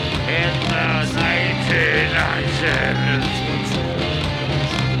in the 1990s.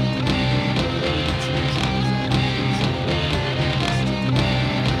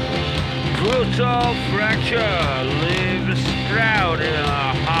 Brutal fracture leaves sprout in the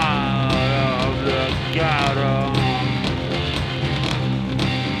heart of the garden.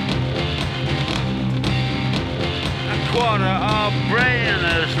 A quarter of brain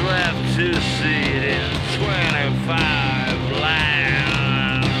is left to seed in 25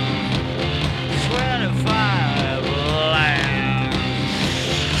 lands. 25 lands.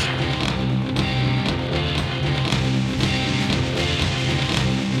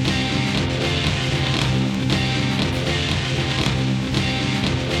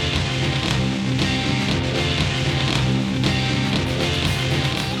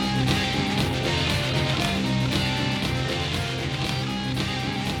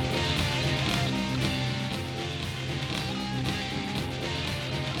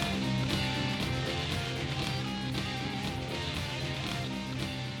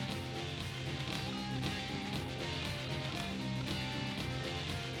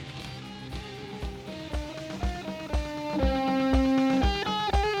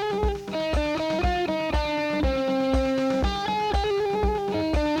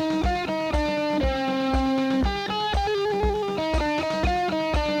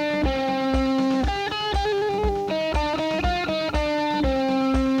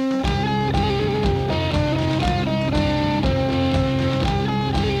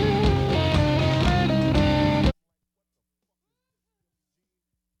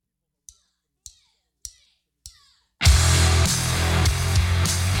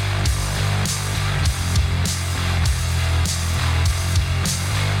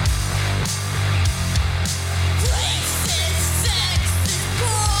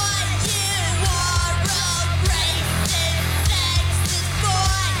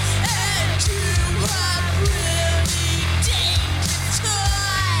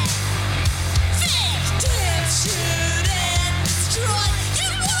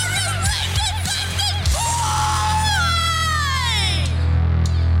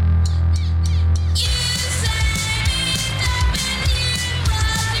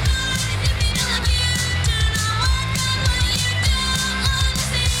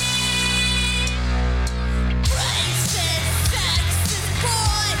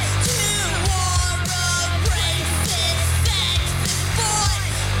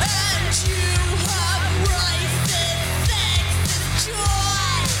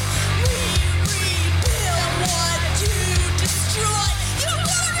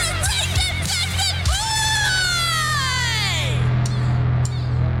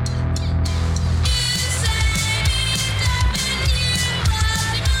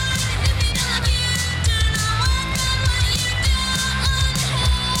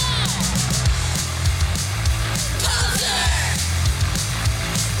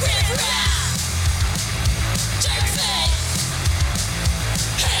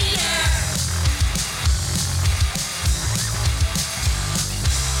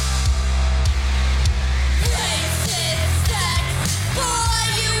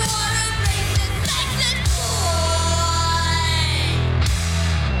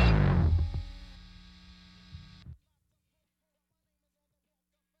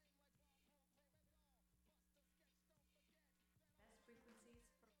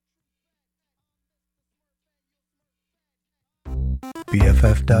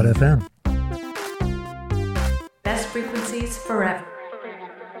 BFF.FM. Best frequencies forever.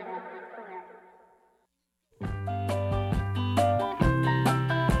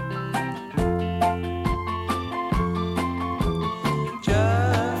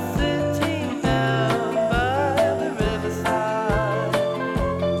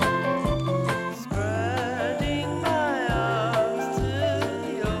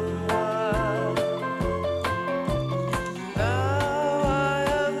 Now I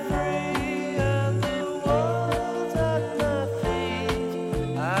am free and the world's at my feet.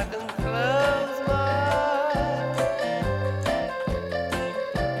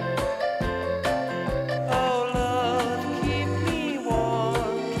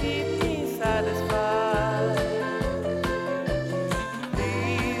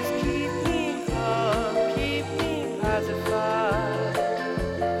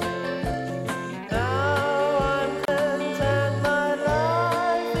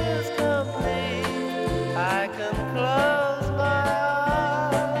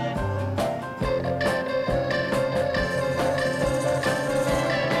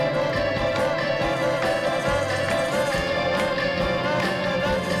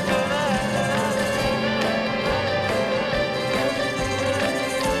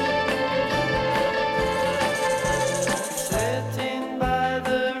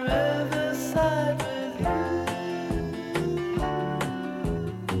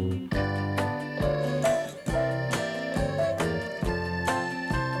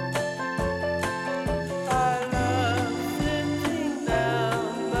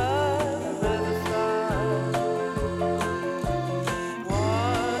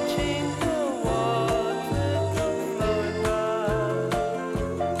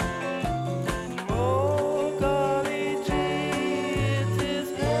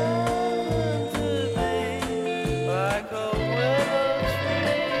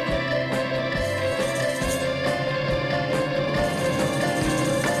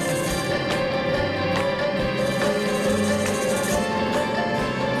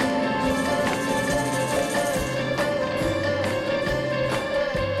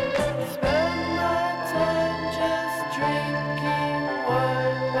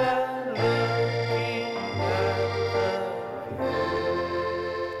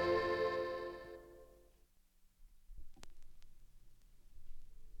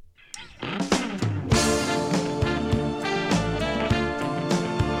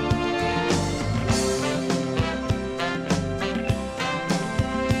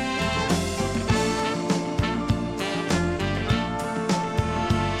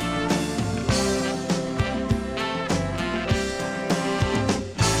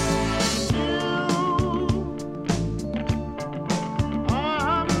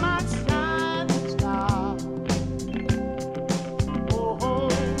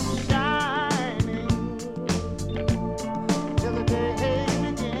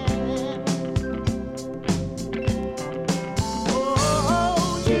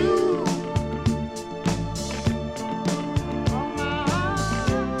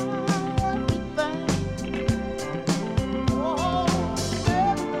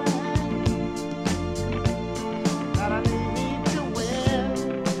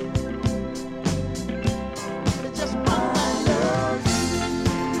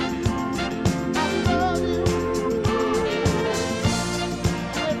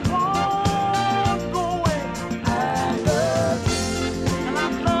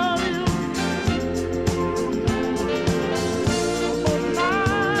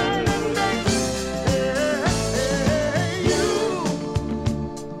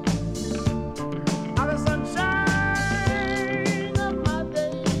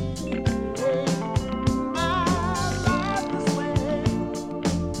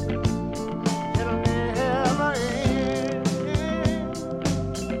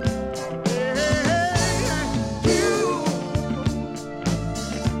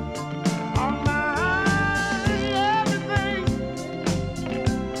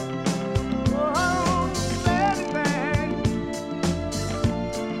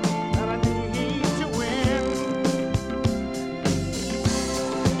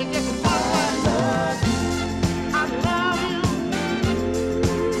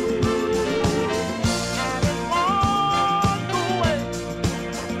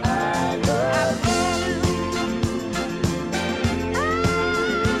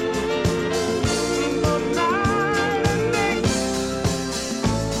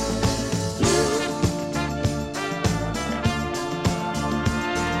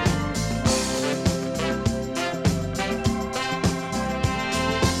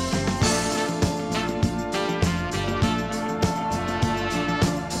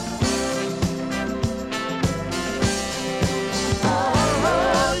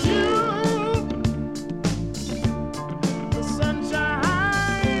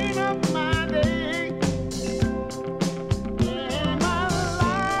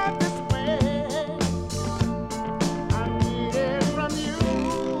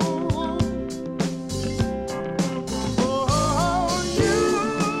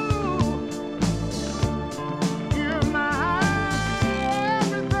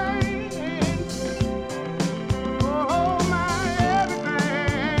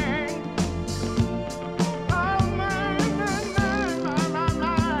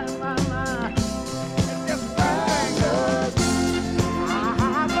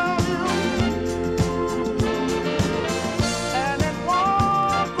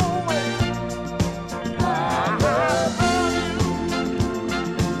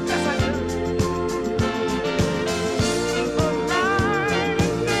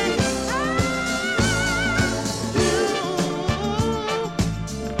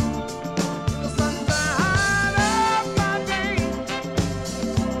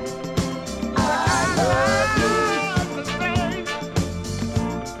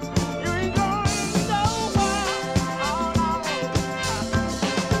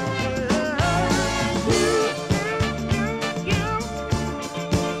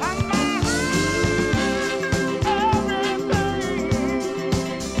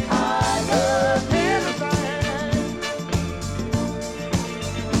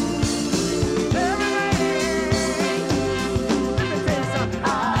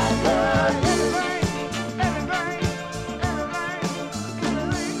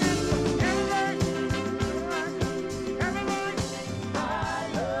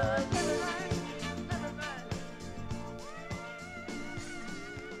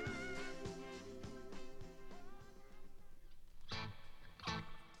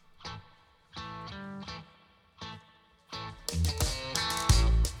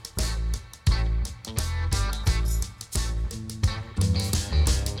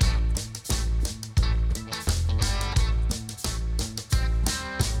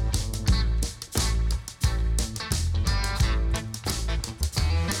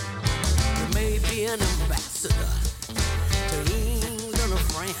 an ambassador to England or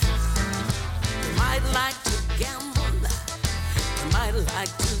France. You might like to gamble, you might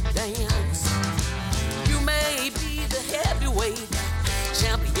like to dance. You may be the heavyweight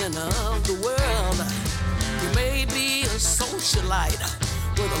champion of the world. You may be a socialite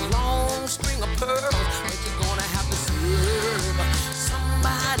with a long string of pearls, but you're gonna have to serve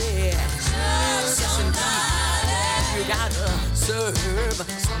somebody. Yes, indeed. You gotta serve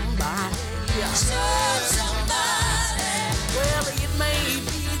somebody. Serve somebody. Well, it may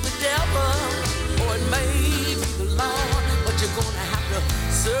be the devil or it may be the Lord, but you're gonna have to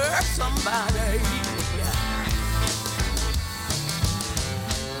serve somebody.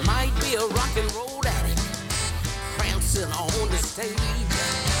 Might be a rock and roll addict prancing on the stage.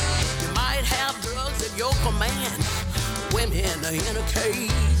 You might have drugs at your command, women in a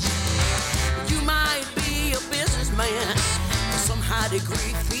cage. You might be a businessman or some high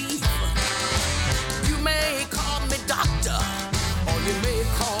degree thief. You may call me doctor or you may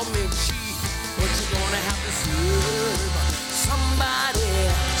call me chief, but you're gonna have to serve somebody.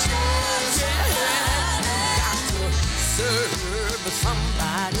 Serve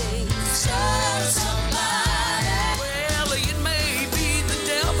somebody. Serve somebody. Well, it may be the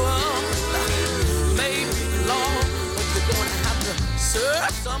devil, may be the Lord, but you're gonna have to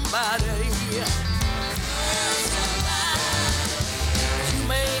serve somebody. Serve somebody. You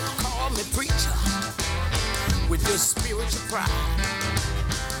may call me preacher with your spiritual pride.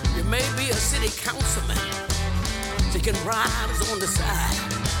 You may be a city councilman taking bribes on the side,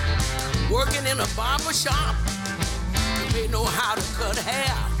 working in a barber shop. You may know how to cut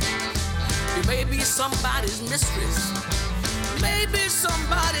hair. You may be somebody's mistress, maybe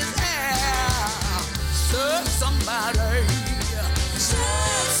somebody's heir. Serve somebody.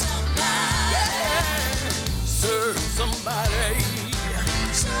 Serve somebody. Yeah. Serve somebody.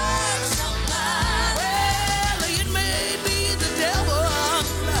 Serve somebody. Well, it may be the devil,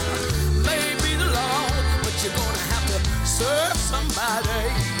 may be the Lord, but you're gonna have to serve somebody.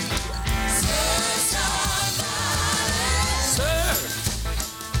 Serve somebody. Serve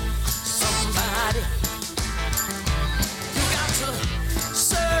somebody. You got to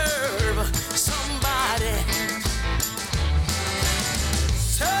serve somebody.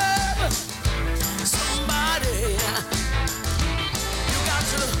 Serve somebody. You got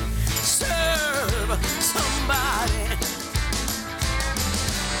to serve somebody.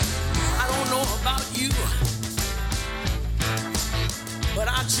 I don't know about you, but I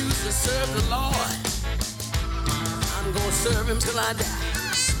choose to serve the Lord. I'm gonna serve him till I die.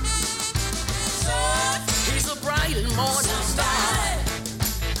 He's a bright and morning star.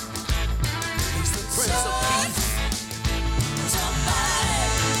 He's the Prince of Peace.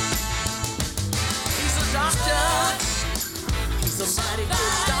 He's a doctor. He's a mighty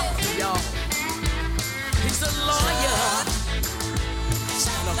good doctor, y'all. He's a lawyer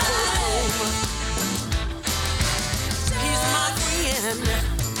and a courtroom. He's my friend.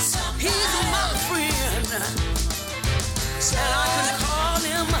 He's my friend. And I can call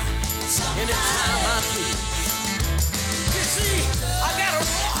him anytime I feel. You see, I got a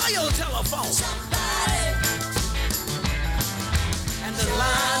royal telephone. And the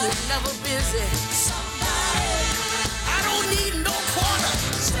line is never busy. I don't need no quarter.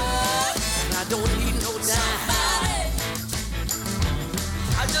 And I don't need no dime.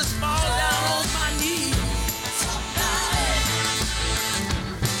 I just fall down on my knees.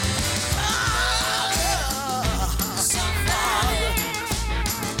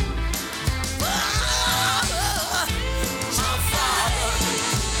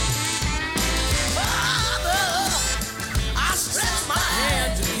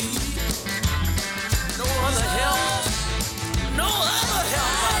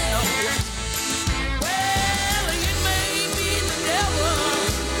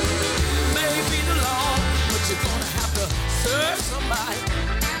 Serve somebody.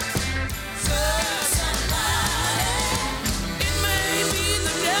 Serve somebody. It may be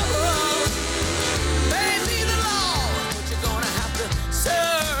the devil, may be the Lord, but you're gonna have to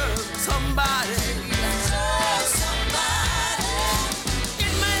serve somebody. Serve somebody.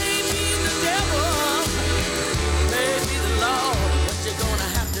 It may be the devil, may be the Lord, but you're gonna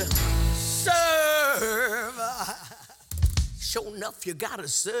have to serve. Sure enough, you gotta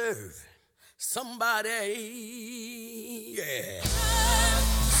serve somebody. Yeah.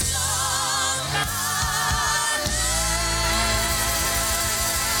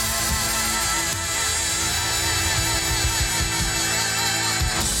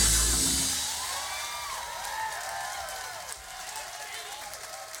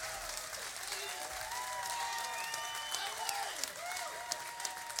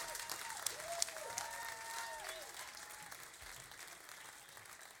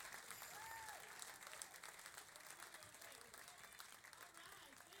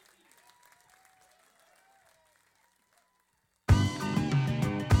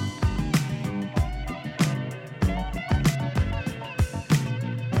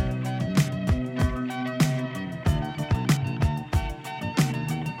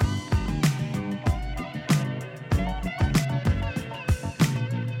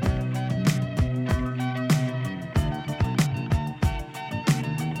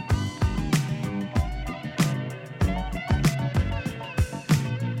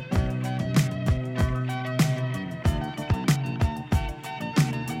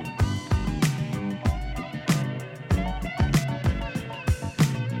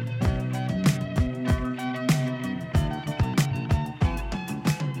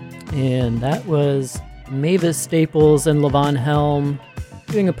 And that was Mavis Staples and Levon Helm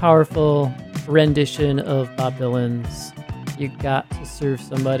doing a powerful rendition of Bob Dylan's You Got to Serve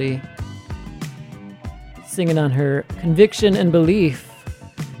Somebody, singing on her conviction and belief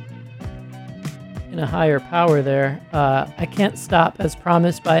in a higher power there. I Can't Stop, as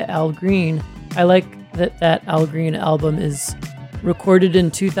promised by Al Green. I like that Al Green album is recorded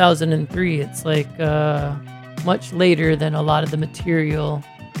in 2003. It's like much later than a lot of the material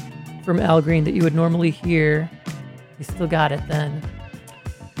from Al Green that you would normally hear. He still got it then.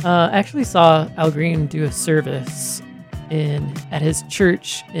 I actually saw Al Green do a service at his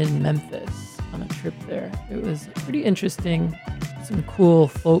church in Memphis on a trip there. It was pretty interesting. Some cool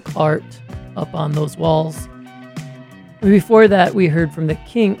folk art up on those walls. Before that, we heard from the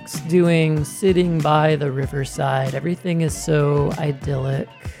Kinks doing Sitting by the Riverside. Everything is so idyllic,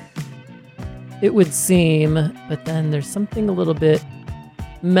 it would seem, but then there's something a little bit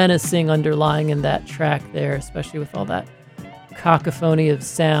menacing underlying in that track there, especially with all that cacophony of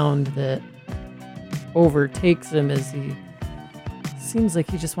sound that overtakes him as he seems like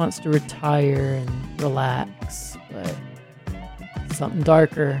he just wants to retire and relax, but something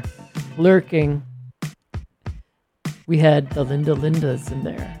darker lurking. We had the Linda Lindas in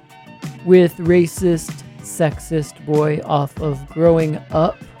there with Racist, Sexist Boy off of Growing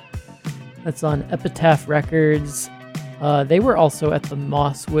Up. That's on Epitaph Records. They were also at the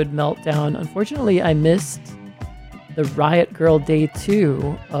Mosswood Meltdown. Unfortunately, I missed the Riot Girl Day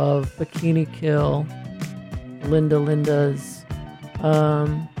 2 of Bikini Kill, Linda Lindas.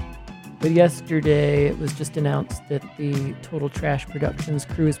 But yesterday it was just announced that the Total Trash Productions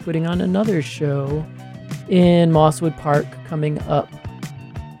crew is putting on another show in Mosswood Park coming up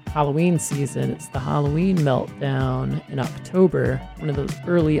Halloween season. It's the Halloween Meltdown in October, one of those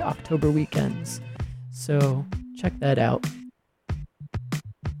early October weekends. So check that out.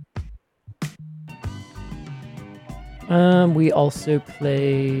 We also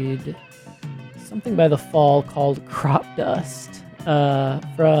played something by The Fall called Crop Dust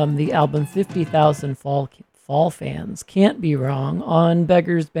from the album 50,000 Fall Fans Can't Be Wrong on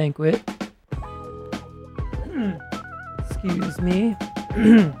Beggar's Banquet. Excuse me.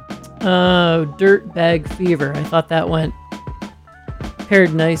 Dirtbag Fever. I thought that went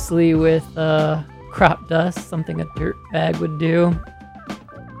paired nicely with Crop Dust, something a dirtbag would do.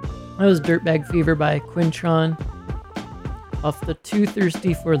 That was Dirtbag Fever by Quintron off the Too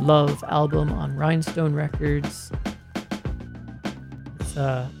Thirsty for Love album on Rhinestone Records. It's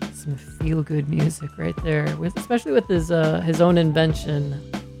some feel-good music right there, especially with his own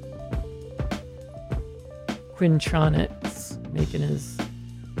invention, Quintronics, making his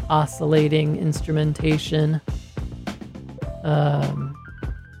oscillating instrumentation. And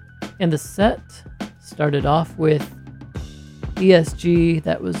the set started off with ESG,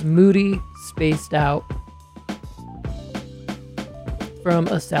 that was Moody, Spaced Out, from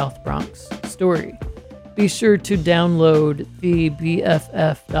A South Bronx Story. Be sure to download the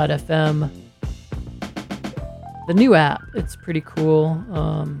BFF.FM, the new app. It's pretty cool.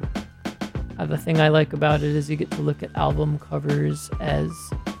 The thing I like about it is you get to look at album covers as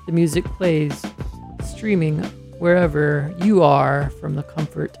the music plays, streaming wherever you are from the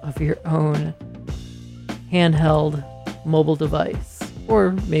comfort of your own handheld mobile device.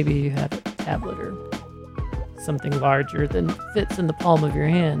 Or maybe you have a tablet or something larger than fits in the palm of your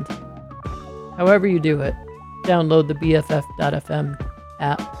hand. However you do it, download the BFF.FM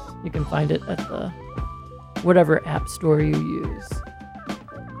app. You can find it at the whatever app store you use.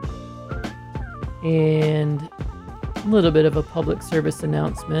 And a little bit of a public service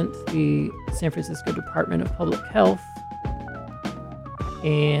announcement. The San Francisco Department of Public Health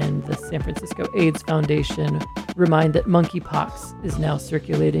and the San Francisco AIDS Foundation remind that monkeypox is now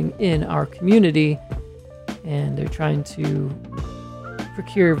circulating in our community, and they're trying to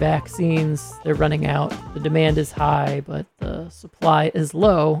procure vaccines. They're running out. The demand is high, but the supply is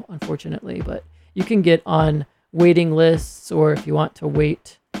low, unfortunately. But you can get on waiting lists, or if you want to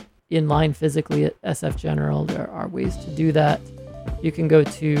wait in line physically at SF General, there are ways to do that. You can go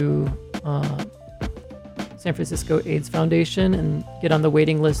to San Francisco AIDS Foundation and get on the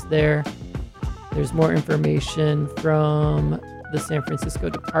waiting list there. There's more information from the San Francisco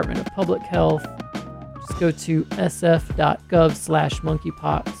Department of Public Health. Just go to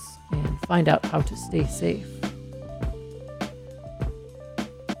sf.gov/monkeypox and find out how to stay safe.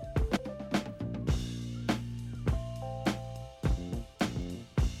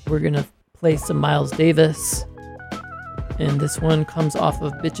 We're going to play some Miles Davis, and this one comes off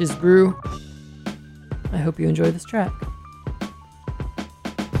of Bitches Brew. I hope you enjoy this track.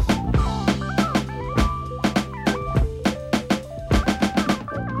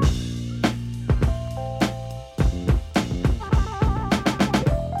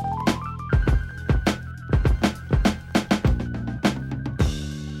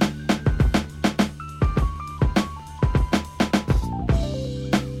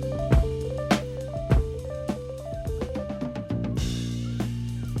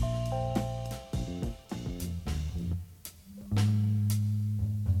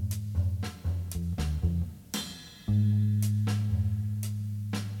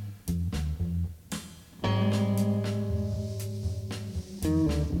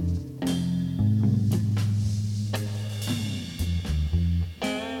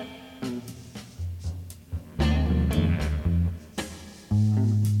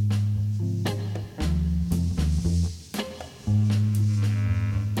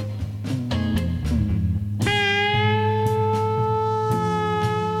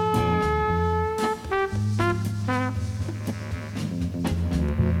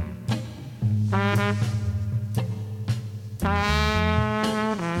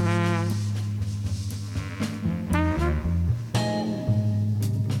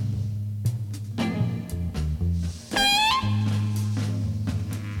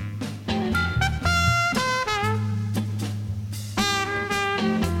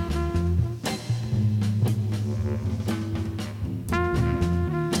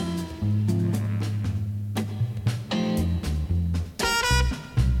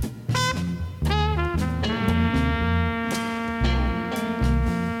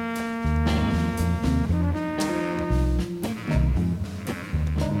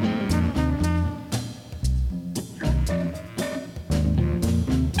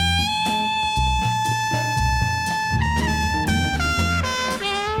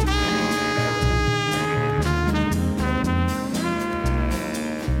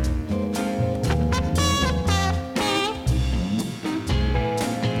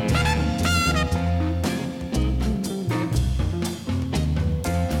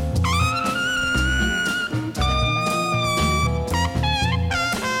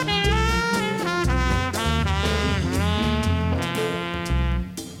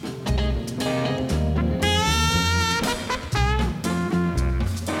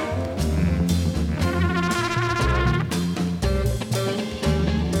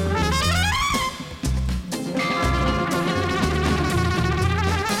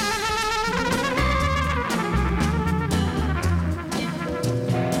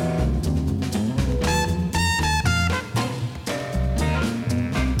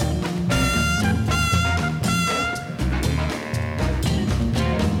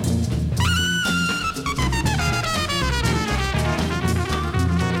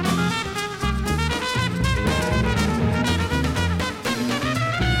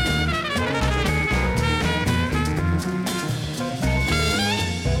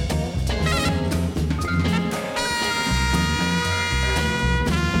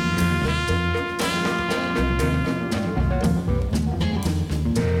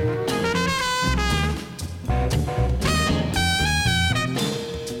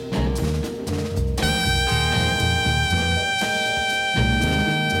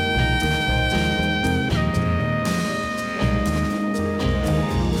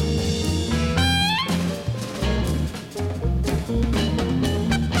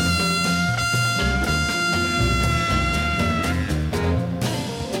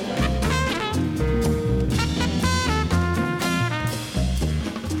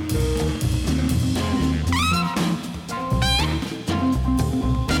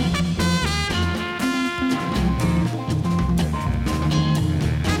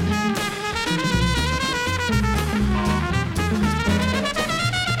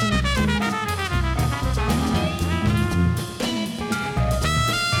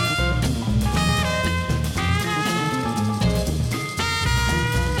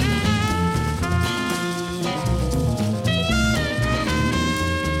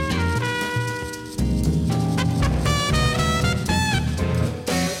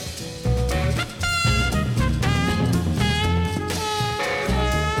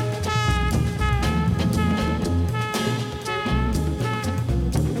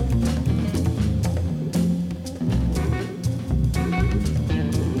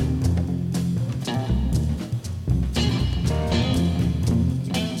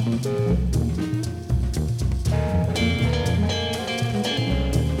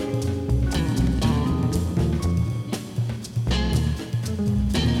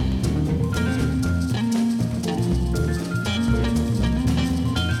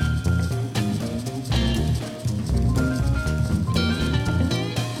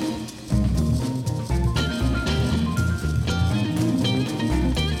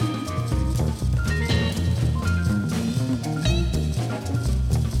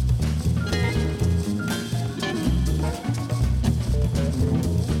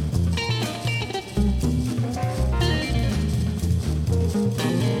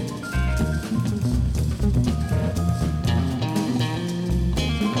 Thank you.